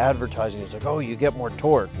advertising, it's like, oh, you get more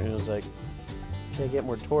torque, and it was like, okay, I get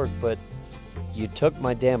more torque, but you took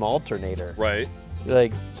my damn alternator. Right.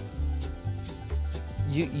 Like,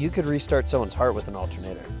 you could restart someone's heart with an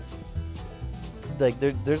alternator. Like,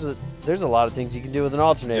 there's a lot of things you can do with an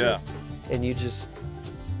alternator. Yeah. And you just,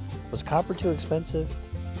 was copper too expensive?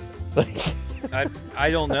 Like, I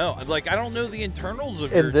don't know. Like, I don't know the internals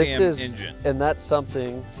of your damn engine. And that's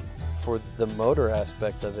something for the motor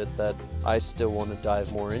aspect of it that I still want to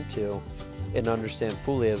dive more into and understand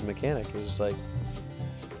fully as a mechanic. It's like,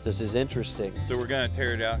 this is interesting. So we're gonna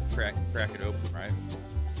tear it out, and crack it open, right?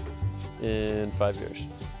 In 5 years.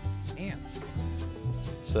 Damn.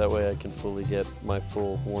 So that way I can fully get my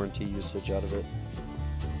full warranty usage out of it.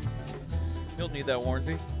 You don't need that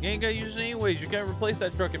warranty. You ain't gonna use it anyways. You're gonna replace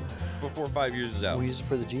that truck before 5 years is out. We use it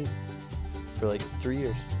for the Jeep for like 3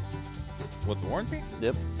 years. With the warranty?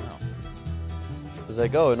 Yep. Wow. It's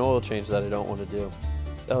like, oh, an oil change that I don't want to do.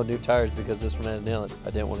 Oh, new tires because this one had a nail. I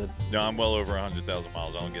didn't want to. No, I'm well over 100,000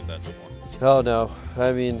 miles. I don't get that no more. Oh no,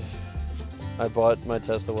 I mean, I bought my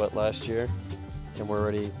Tesla last year, and we're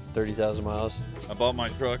already 30,000 miles. I bought my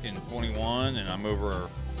truck in 21, and I'm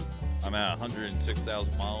at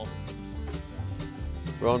 106,000 miles.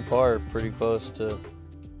 We're on par, pretty close to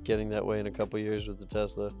getting that way in a couple years with the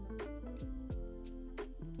Tesla.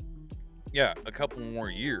 Yeah, a couple more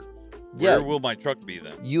years. Yeah. Where will my truck be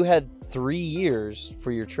then? You had 3 years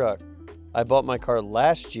for your truck. I bought my car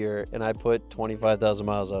last year, and I put 25,000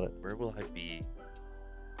 miles on it. Where will I be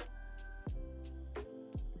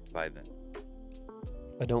by then?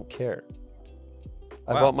 I don't care.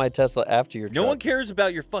 Wow. I bought my Tesla after your truck. No one cares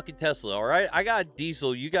about your fucking Tesla, all right? I got a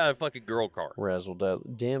diesel. You got a fucking girl car. Razzled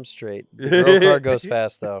out. Damn straight. The girl car goes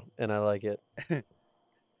fast, though, and I like it.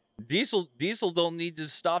 Diesel don't need to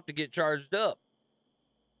stop to get charged up.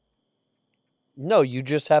 No, you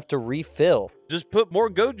just have to refill. Just put more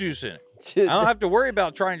Go Juice in it. I don't have to worry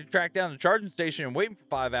about trying to track down the charging station and waiting for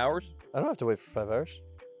 5 hours. I don't have to wait for 5 hours.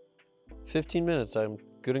 15 minutes, I'm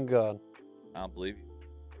good and gone. I don't believe you.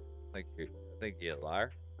 I think you're a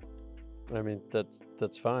liar. I mean,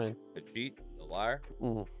 that's fine. A cheat, a liar.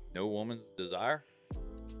 Mm. No woman's desire.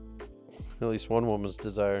 At least one woman's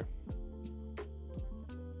desire.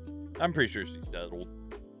 I'm pretty sure she's settled.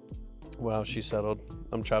 Wow, she settled.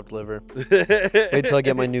 I'm chopped liver. Wait till I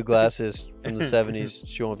get my new glasses from the 70s.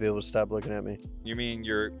 She won't be able to stop looking at me. You mean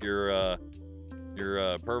your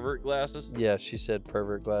pervert glasses? Yeah, she said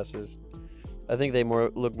pervert glasses. I think they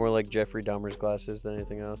look more like Jeffrey Dahmer's glasses than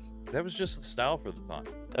anything else. That was just the style for the time.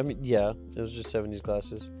 I mean, yeah, it was just 70s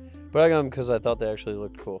glasses. But I got them because I thought they actually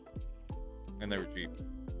looked cool. And they were cheap.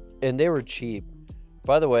 And they were cheap.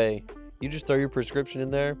 By the way, you just throw your prescription in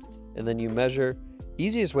there, and then you measure.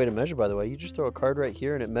 Easiest way to measure, by the way, you just throw a card right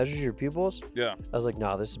here, and it measures your pupils. Yeah. I was like,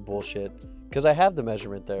 nah, this is bullshit. Because I have the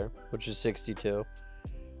measurement there, which is 62.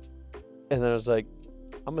 And then I was like,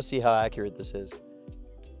 I'm going to see how accurate this is.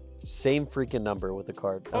 Same freaking number with the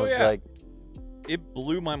card. I was like, it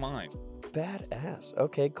blew my mind. Badass.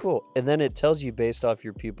 Okay, cool. And then it tells you based off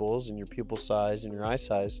your pupils and your pupil size and your eye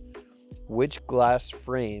size, which glass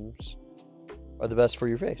frames are the best for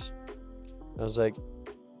your face. I was like,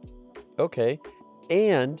 okay.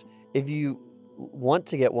 And if you want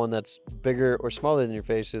to get one that's bigger or smaller than your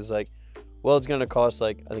face, is like, well, it's going to cost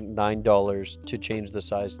like, I think $9 to change the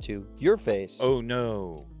size to your face. Oh,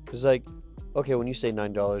 no. It's like, okay, when you say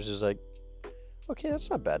 $9, it's like, okay, that's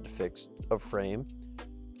not bad to fix a frame.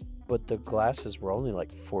 But the glasses were only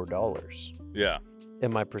like $4. Yeah.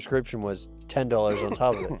 And my prescription was $10 on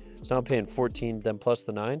top of it. So I'm paying $14, then plus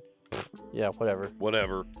the $9. Yeah, whatever.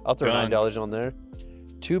 Whatever. I'll throw $9 on there.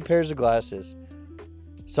 2 pairs of glasses.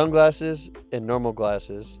 Sunglasses and normal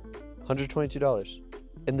glasses. $122.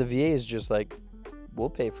 And the VA is just like, we'll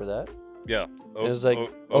pay for that. Yeah. And it's like,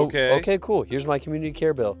 okay. Okay, cool. Here's my community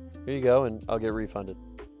care bill. Here you go, and I'll get refunded.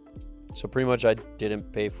 So pretty much I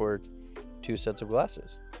didn't pay for 2 sets of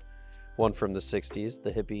glasses. One from the 60s,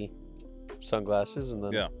 the hippie sunglasses, and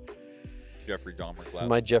then Jeffrey Dahmer glasses.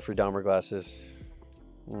 my Jeffrey Dahmer glasses.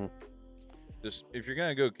 Just, if you're going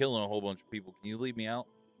to go killing a whole bunch of people, can you leave me out?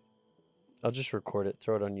 I'll just record it,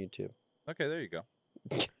 throw it on YouTube. Okay, there you go.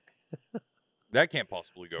 That can't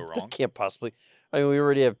possibly go wrong. That can't possibly. I mean, we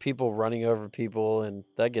already have people running over people, and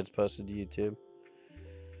that gets posted to YouTube.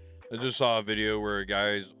 I just saw a video where a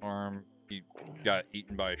guy's arm, he got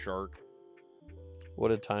eaten by a shark.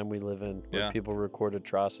 What a time we live in, where people record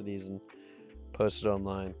atrocities and post it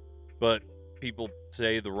online. But people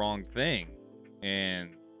say the wrong thing,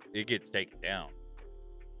 and it gets taken down.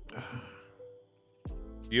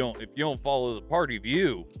 If you don't follow the party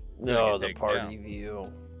view, no, the party view.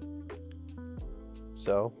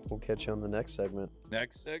 So we'll catch you on the next segment.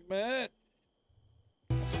 Next segment.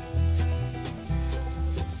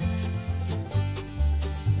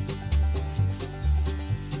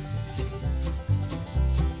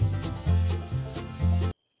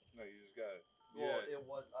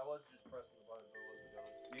 I was just pressing the button, but it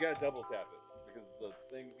wasn't going. You gotta double tap it because the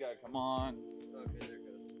thing's gotta come on. Okay, there it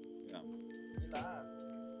goes. Yeah.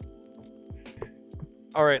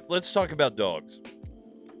 All right, let's talk about dogs.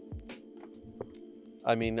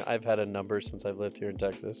 I mean, I've had a number since I've lived here in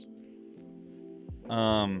Texas.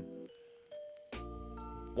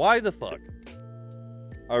 Why the fuck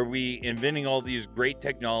are we inventing all these great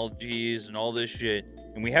technologies and all this shit,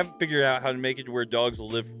 and we haven't figured out how to make it to where dogs will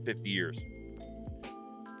live for 50 years?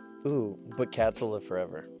 Ooh, but cats will live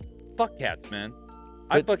forever. Fuck cats, man.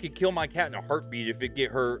 I'd fucking kill my cat in a heartbeat if it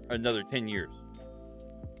get her another 10 years.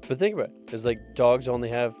 But think about it. It's like dogs only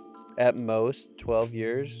have, at most, 12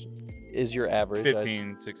 years is your average.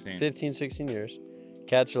 15, 16. 15, 16 years.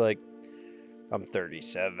 Cats are like, I'm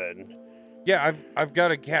 37. Yeah, I've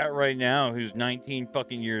got a cat right now who's 19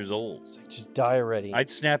 fucking years old. It's like, just die already.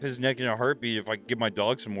 I'd snap his neck in a heartbeat if I could give my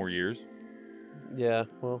dog some more years. Yeah,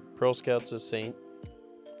 well, Pearl Scout's a saint.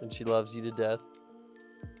 And she loves you to death.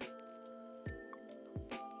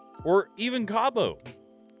 Or even Cabo.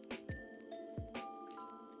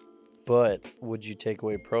 But would you take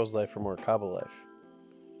away Pearl's life for more Cabo life?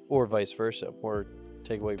 Or vice versa? Or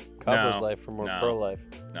take away Cabo's life for more Pearl life?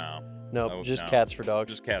 No, just cats for dogs.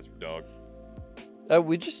 Just cats for dogs.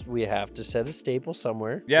 We have to set a staple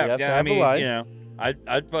somewhere. Yeah, we have to I have mean, a line. you know,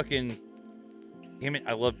 I'd fucking... Damn it,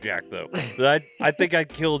 I love Jack, though. But I think I'd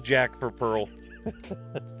kill Jack for Pearl.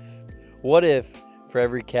 What if, for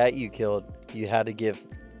every cat you killed, you had to give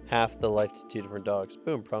half the life to 2 different dogs?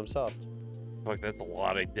 Boom, problem solved. Fuck, that's a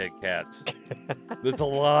lot of dead cats. That's a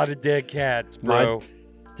lot of dead cats, bro.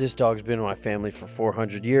 This dog's been in my family for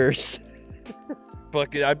 400 years.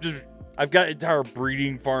 Fuck it, I've got entire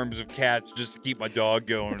breeding farms of cats just to keep my dog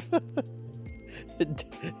going.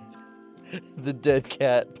 The Dead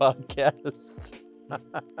Cat Podcast.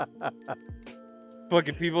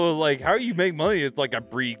 Fucking people are like, how do you make money? It's like I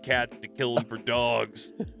breed cats to kill them for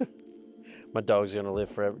dogs. My dog's gonna live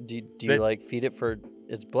forever. Do you like feed it for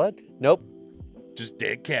its blood? Nope. Just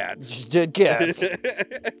dead cats. Just dead cats.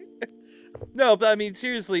 No, but I mean,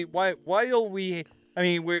 seriously, why don't we? I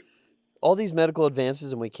mean, all these medical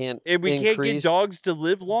advances and we can't get dogs to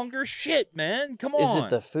live longer. Shit, man, come on. Is it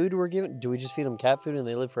the food we're giving? Do we just feed them cat food and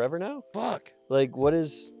they live forever now? Fuck. Like, what do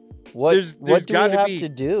There's we have gotta to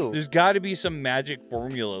do? There's got to be some magic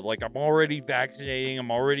formula. Like, I'm already vaccinating.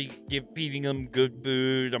 I'm already feeding them good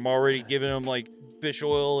food. I'm already giving them like fish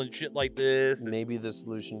oil and shit like this. Maybe the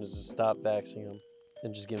solution is to stop vaccinating them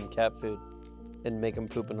and just give them cat food and make them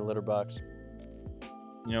poop in a litter box.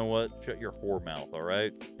 You know what? Shut your whore mouth, all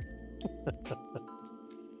right?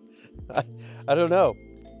 I don't know.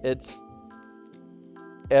 It's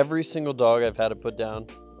every single dog I've had to put down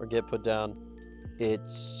or get put down, it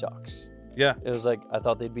sucks. Yeah. It was like, I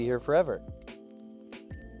thought they'd be here forever.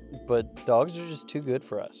 But dogs are just too good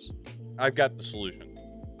for us. I've got the solution.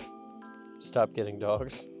 Stop getting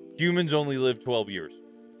dogs. Humans only live 12 years.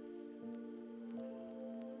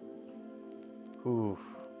 Ooh.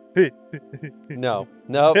 No.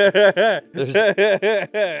 There's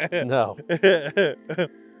no.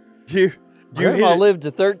 You Grandma lived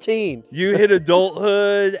to 13. You hit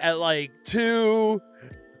adulthood at like 2.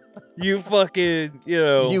 You fucking,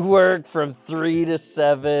 You work from 3 to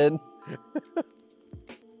 7.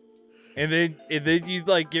 and then you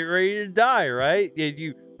like get ready to die, right? And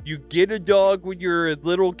you get a dog when you're a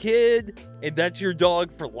little kid, and that's your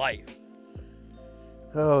dog for life.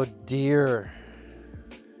 Oh dear.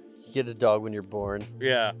 You get a dog when you're born.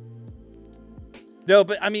 Yeah. No,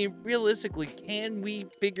 but I mean, realistically, can we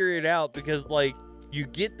figure it out? Because like, you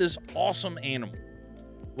get this awesome animal,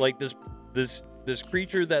 like this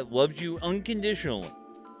creature that loves you unconditionally.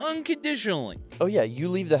 Oh yeah, you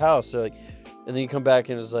leave the house, and then you come back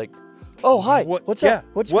and it's like, oh hi, what's up?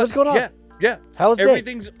 What's going on? Yeah. How's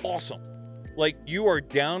everything's awesome? Like, you are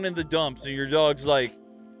down in the dumps, and your dog's like,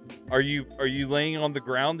 are you laying on the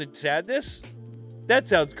ground in sadness? That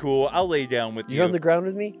sounds cool. I'll lay down with you. You're on the ground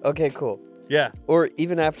with me? Okay, cool. Yeah. Or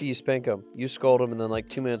even after you spank them, you scold them, and then like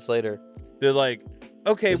 2 minutes later, they're like,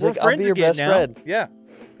 okay, we're like, friends I'll be your again best now. friend. Yeah.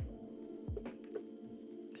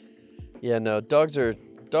 Yeah, no, dogs are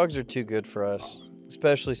too good for us,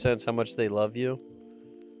 especially since how much they love you.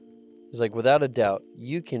 It's like, without a doubt,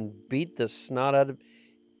 you can beat the snot out of.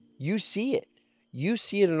 You see it. You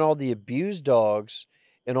see it in all the abused dogs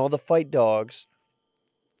and all the fight dogs.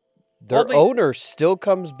 Their owner still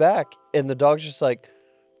comes back, and the dog's just like,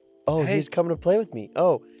 oh, hey, he's coming to play with me.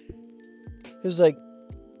 Oh, it was like,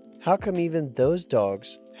 how come even those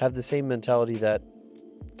dogs have the same mentality that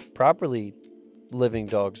properly living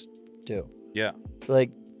dogs do? Yeah.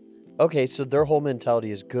 Like, okay, so their whole mentality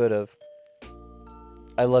is good of,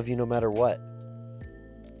 I love you no matter what.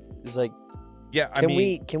 It's like, yeah, can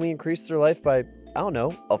we increase their life by, I don't know,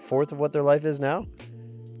 1/4 of what their life is now?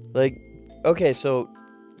 Like, okay, so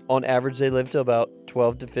on average they live to about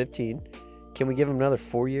 12 to 15. Can we give them another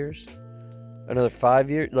 4 years? Another 5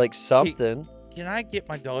 years? Like something. Can I get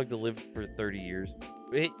my dog to live for 30 years?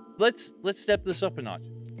 Let's step this up a notch.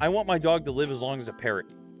 I want my dog to live as long as a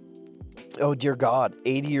parrot. Oh dear God,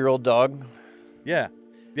 80-year-old dog. Yeah.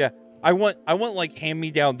 I want like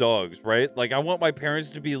hand-me-down dogs, right? Like, I want my parents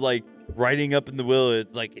to be like riding up in the will.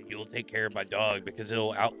 It's like, you'll take care of my dog because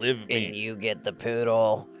it'll outlive me. And you get the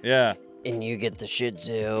poodle. Yeah. And you get the Shih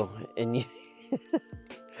Tzu. And you,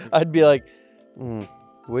 I'd be like,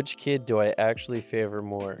 which kid do I actually favor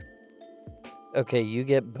more? Okay, you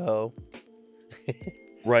get Bo.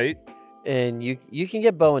 Right. And you can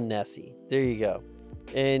get Bo and Nessie. There you go.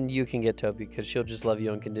 And you can get Toby because she'll just love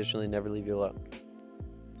you unconditionally and never leave you alone.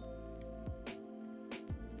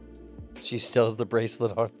 She still has the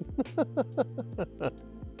bracelet on.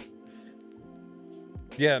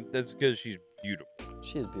 Yeah, that's because she's beautiful.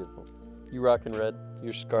 She is beautiful. You rockin' red,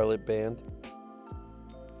 your Scarlet Band.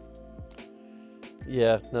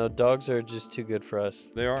 Yeah, no, dogs are just too good for us.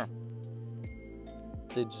 They are.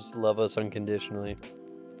 They just love us unconditionally.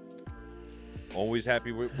 Always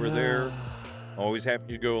happy we're there. Always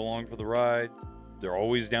happy to go along for the ride. They're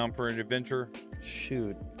always down for an adventure.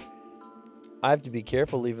 Shoot. I have to be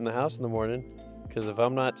careful leaving the house in the morning, because if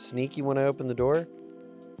I'm not sneaky when I open the door,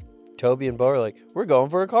 Toby and Bo are like, we're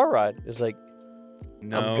going for a car ride. It's like,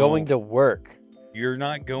 no, I'm going to work. You're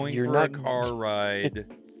not going for a car ride.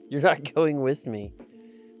 You're not going with me.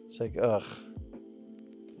 It's like, ugh.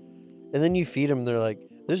 And then you feed them, and they're like,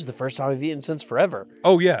 this is the first time I've eaten since forever.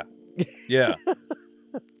 Oh, yeah. Yeah.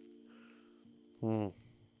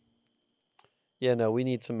 Yeah, no, we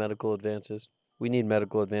need some medical advances. We need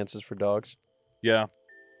medical advances for dogs. Yeah.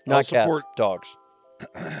 Not cats, dogs.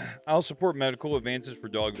 I'll support medical advances for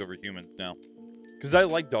dogs over humans now. Because I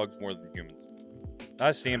like dogs more than humans.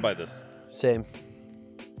 I stand by this. Same.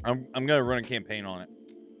 I'm gonna run a campaign on it.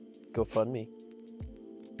 GoFundMe.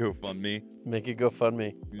 GoFundMe. Make it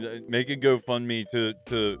GoFundMe. Make it GoFundMe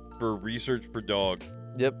for research for dog.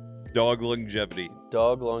 Yep. Dog longevity.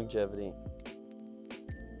 Dog longevity.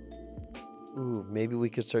 Ooh, maybe we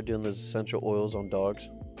could start doing those essential oils on dogs.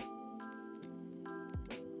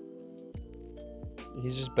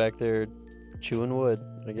 He's just back there chewing wood,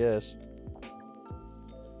 I guess.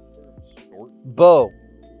 Bo.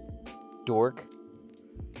 Dork.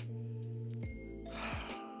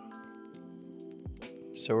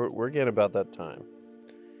 So we're getting about that time.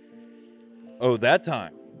 Oh, that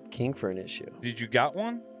time. King for an issue. Did you got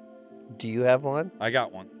one? Do you have one? I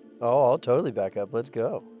got one. Oh, I'll totally back up. Let's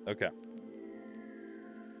go. Okay.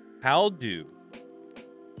 How do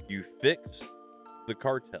you fix the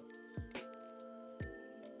cartel?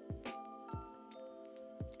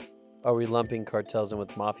 Are we lumping cartels in with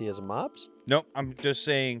mafias and mobs? Nope, I'm just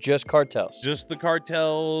saying Just cartels. just the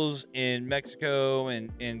cartels in Mexico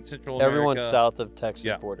and in Central America. Everyone south of Texas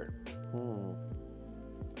Yeah. border.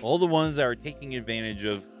 All the ones that are taking advantage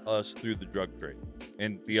of us through the drug trade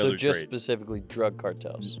and the So other just trades. specifically drug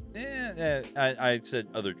cartels. I said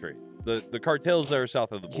other trades. The cartels that are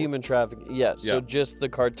south of the border. Human trafficking. Yeah, so Yeah. just the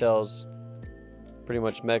cartels, pretty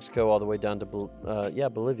much Mexico all the way down to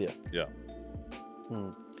Bolivia. Yeah.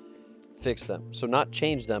 Fix them. So not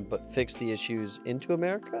change them, but fix the issues into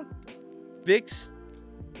America? Fix.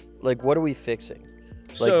 Like, what are we fixing?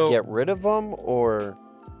 Like, So get rid of them or...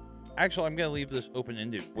 actually, I'm gonna leave this open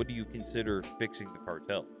ended. What do you consider fixing the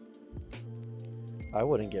cartel? I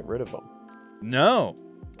wouldn't get rid of them. No.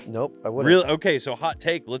 Nope, I wouldn't. Really? Okay. So hot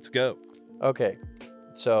take. Let's go. Okay,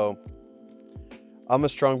 so I'm a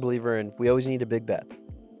strong believer in we always need a big bad.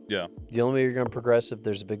 Yeah. The only way you're going to progress if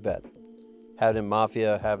there's a big bad. Have it in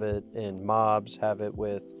mafia, have it in mobs, have it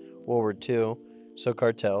with World War II. So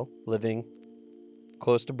cartel, living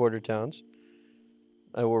close to border towns.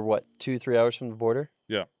 We're what, 2-3 hours from the border?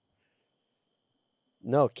 Yeah.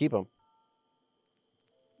 No, keep them.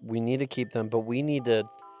 We need to keep them, but we need to...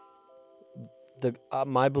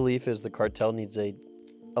 my belief is the cartel needs a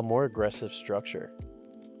more aggressive structure.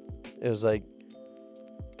 It was like,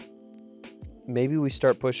 maybe we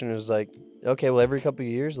start pushing it as like, okay, well, every couple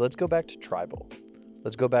of years, let's go back to tribal.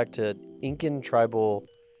 Let's go back to Incan tribal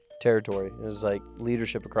territory. It was like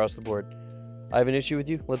leadership across the board. I have an issue with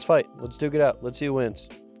you. Let's fight. Let's duke it out. Let's see who wins.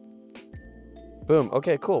 Boom.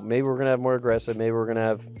 Okay, cool. Maybe we're going to have more aggressive. Maybe we're going to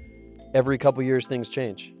have every couple years things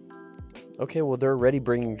change. Okay, well, they're already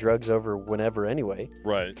bringing drugs over whenever anyway.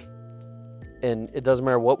 Right. And it doesn't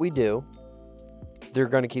matter what we do, they're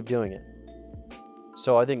going to keep doing it.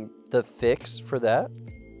 So I think the fix for that,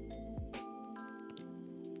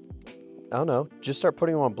 I don't know, just start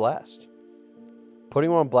putting them on blast. Putting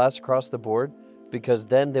them on blast across the board, because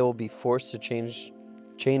then they will be forced to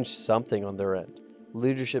change something on their end.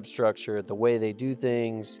 Leadership structure, the way they do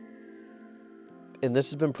things. And this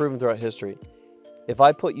has been proven throughout history. If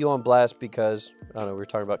I put you on blast because, I don't know, we were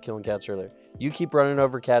talking about killing cats earlier. You keep running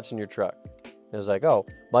over cats in your truck. And it's like, oh,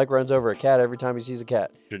 Mike runs over a cat every time he sees a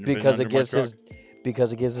cat because it gives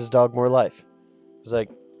his dog more life. It's like,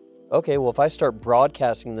 okay, well, if I start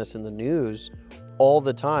broadcasting this in the news all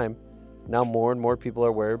the time, now more and more people are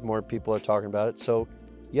aware, more people are talking about it. So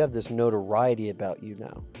you have this notoriety about you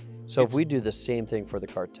now. So if we do the same thing for the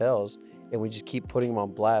cartels and we just keep putting them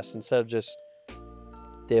on blast instead of just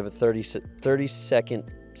they have a 30-second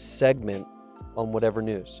segment on whatever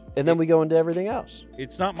news. And then we go into everything else.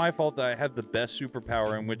 It's not my fault that I have the best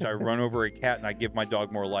superpower in which I run over a cat and I give my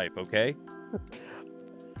dog more life, okay?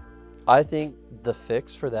 I think the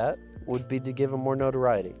fix for that would be to give them more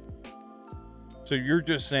notoriety. So you're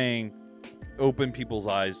just saying open people's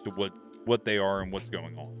eyes to what they are and what's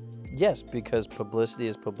going on. Yes, because publicity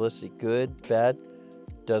is publicity. Good, bad,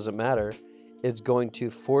 doesn't matter. It's going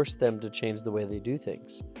to force them to change the way they do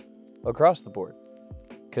things across the board.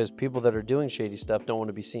 Because people that are doing shady stuff don't want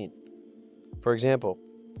to be seen. For example,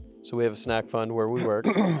 so we have a snack fund where we work,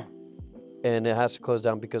 and it has to close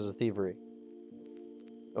down because of thievery.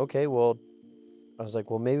 Okay, well, I was like,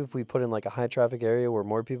 well, maybe if we put in like a high traffic area where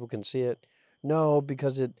more people can see it. No,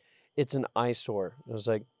 because it's an eyesore. I was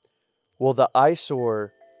like, well, the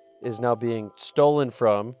eyesore is now being stolen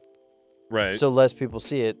from. Right. So less people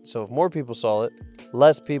see it. So if more people saw it,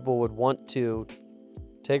 less people would want to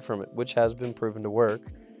take from it, which has been proven to work.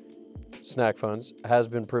 Snack funds has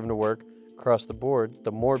been proven to work across the board.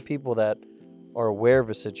 The more people that are aware of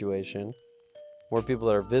a situation, more people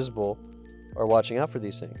that are visible are watching out for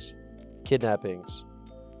these things. Kidnappings.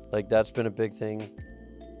 Like that's been a big thing.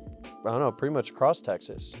 I don't know, pretty much across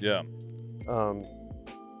Texas. Yeah.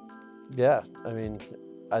 Yeah, I mean,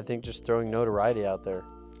 I think just throwing notoriety out there,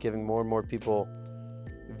 giving more and more people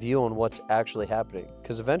view on what's actually happening.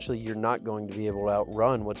 Because eventually you're not going to be able to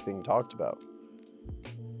outrun what's being talked about.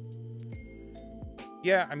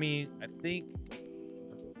 Yeah, I mean, I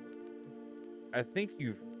think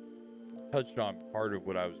you've touched on part of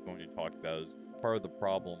what I was going to talk about. Is part of the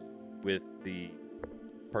problem with the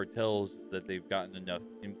cartels that they've gotten enough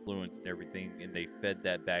influence and everything, and they fed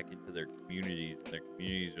that back into their communities. And their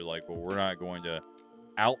communities are like, well, we're not going to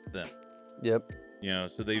out them. Yep. You know,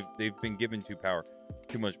 so they've been given too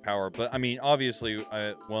much power. But I mean, obviously,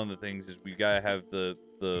 one of the things is we gotta have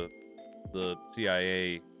the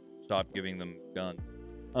CIA stop giving them guns.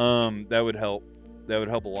 That would help. That would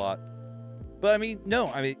help a lot. But I mean, no.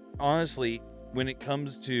 I mean, honestly, when it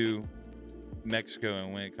comes to Mexico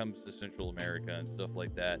and when it comes to Central America and stuff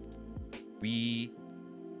like that, we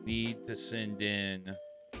need to send in.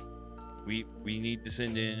 We need to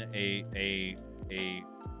send in a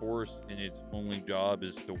force, and its only job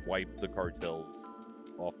is to wipe the cartels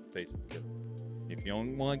off the face of the earth. If you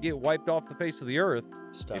don't want to get wiped off the face of the earth,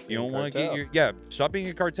 if you don't want to get stop being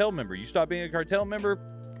a cartel member. You stop being a cartel member,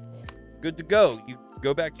 good to go. You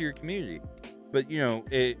go back to your community. But you know,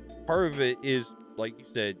 part of it is, like you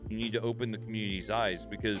said, you need to open the community's eyes,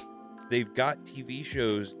 because they've got TV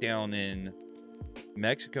shows down in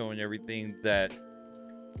Mexico and everything that,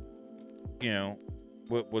 you know,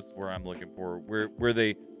 what's the word I'm looking for? Where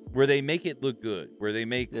they make it look good, where they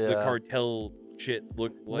make the cartel shit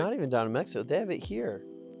look like. Not even down in Mexico. They have it here.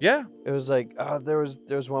 Yeah. It was like, there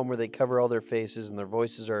was one where they cover all their faces and their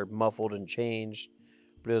voices are muffled and changed,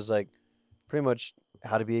 but it was like pretty much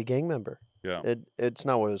how to be a gang member. Yeah. It's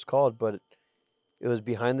not what it was called, but it was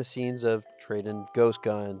behind the scenes of trading ghost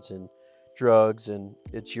guns and drugs, and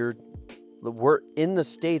we're in the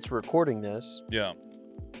States recording this. Yeah.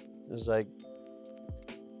 It was like,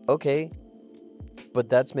 okay, but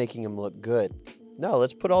that's making them look good. No,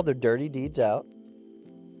 let's put all their dirty deeds out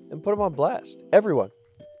and put them on blast. Everyone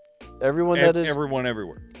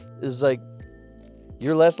everywhere is like,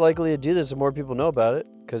 you're less likely to do this the more people know about it,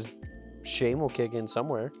 because shame will kick in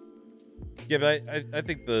somewhere. Yeah, but I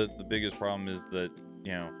think the biggest problem is that,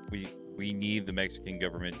 you know, we need the Mexican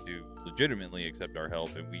government to legitimately accept our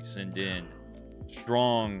help, and we send in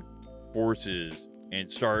strong forces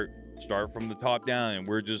and start from the top down, and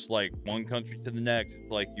we're just like one country to the next.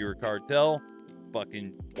 It's like you're a cartel,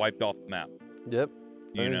 fucking wiped off the map. Yep.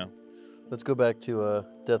 You know. Let's go back to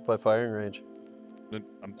death by firing range.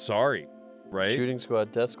 I'm sorry, right? Shooting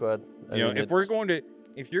squad, death squad.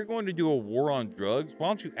 If you're going to do a war on drugs, why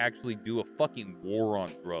don't you actually do a fucking war on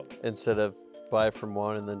drugs instead of buy from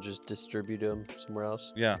one and then just distribute them somewhere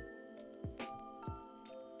else? Yeah.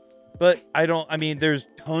 But I mean, there's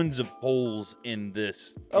tons of holes in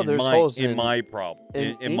this. Oh, there's holes in my problem,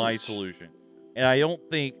 in my solution. And I don't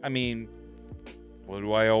think, I mean, what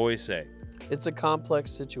do I always say? It's a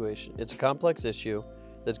complex situation. It's a complex issue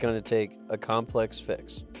that's going to take a complex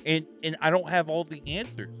fix. And I don't have all the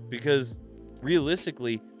answers, because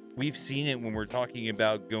realistically, we've seen it when we're talking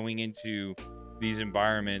about going into these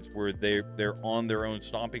environments where they're on their own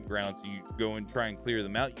stomping grounds, and you go and try and clear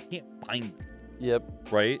them out. You can't find them. Yep.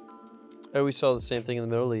 Right? And we saw the same thing in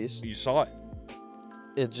the Middle East. You saw it.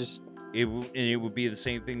 It would be the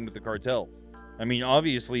same thing with the cartels. I mean,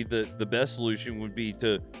 obviously, the best solution would be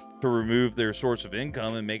to remove their source of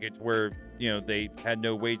income and make it to where, you know, they had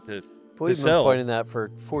no way to we've sell. been fighting that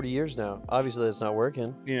for 40 years now. Obviously, that's not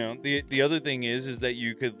working. You know, the other thing is that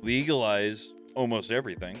you could legalize almost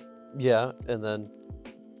everything. Yeah, and then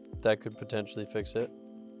that could potentially fix it.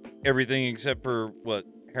 Everything except for, what,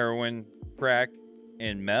 heroin, crack,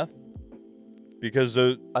 and meth? Because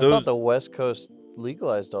I thought the West Coast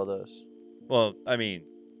legalized all those. Well, I mean,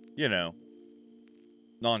 you know,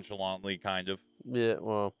 nonchalantly, kind of. Yeah,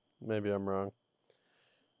 well, maybe I'm wrong.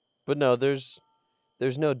 But no, there's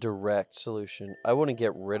no direct solution. I wouldn't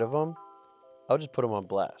get rid of them. I'll just put them on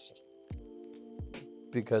blast.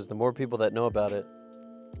 Because the more people that know about it,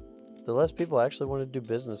 the less people actually want to do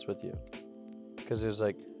business with you. Because it's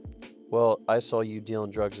like, well, I saw you dealing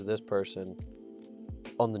drugs with this person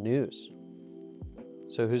on the news.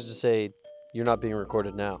 So who's to say you're not being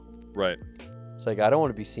recorded now? Right. It's like, I don't want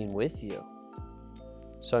to be seen with you.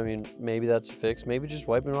 So, I mean, maybe that's a fix. Maybe just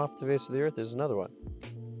wiping it off the face of the earth is another one.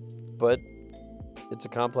 But it's a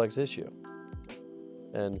complex issue.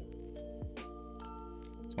 And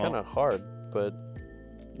it's kind of hard. But,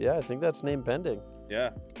 yeah, I think that's name pending. Yeah.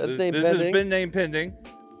 That's name pending. This has been name pending.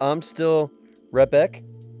 I'm still Repek.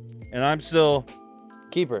 And I'm still...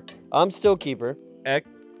 Keeper. I'm still Keeper.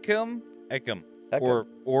 Eckham.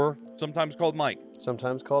 Or sometimes called Mike.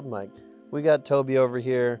 Sometimes called Mike. We got Toby over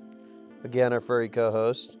here. Again, our furry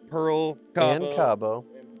co-host Pearl, Cabo, and Cabo,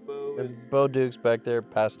 and Bo Duke's back there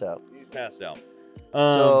passed out. He's passed out.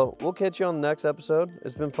 So we'll catch you on the next episode.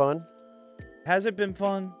 It's been fun. Has it been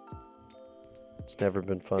fun? It's never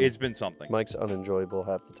been fun. It's been something. Mike's unenjoyable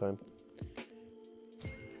half the time.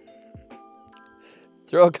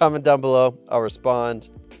 Throw a comment down below. I'll respond.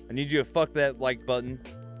 I need you to fuck that like button.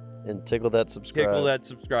 And tickle that subscribe. Tickle that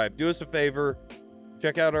subscribe. Do us a favor.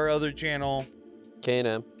 Check out our other channel.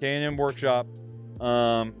 K&M Workshop.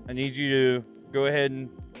 I need you to go ahead and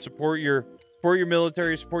support your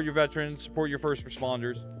military, support your veterans, support your first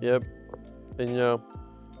responders. Yep. And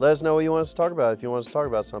let us know what you want us to talk about if you want us to talk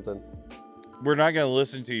about something. We're not going to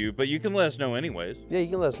listen to you, but you can let us know anyways. Yeah, you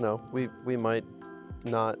can let us know. We might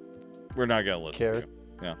not We're not going to listen care. to you.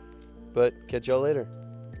 Yeah. But catch y'all later.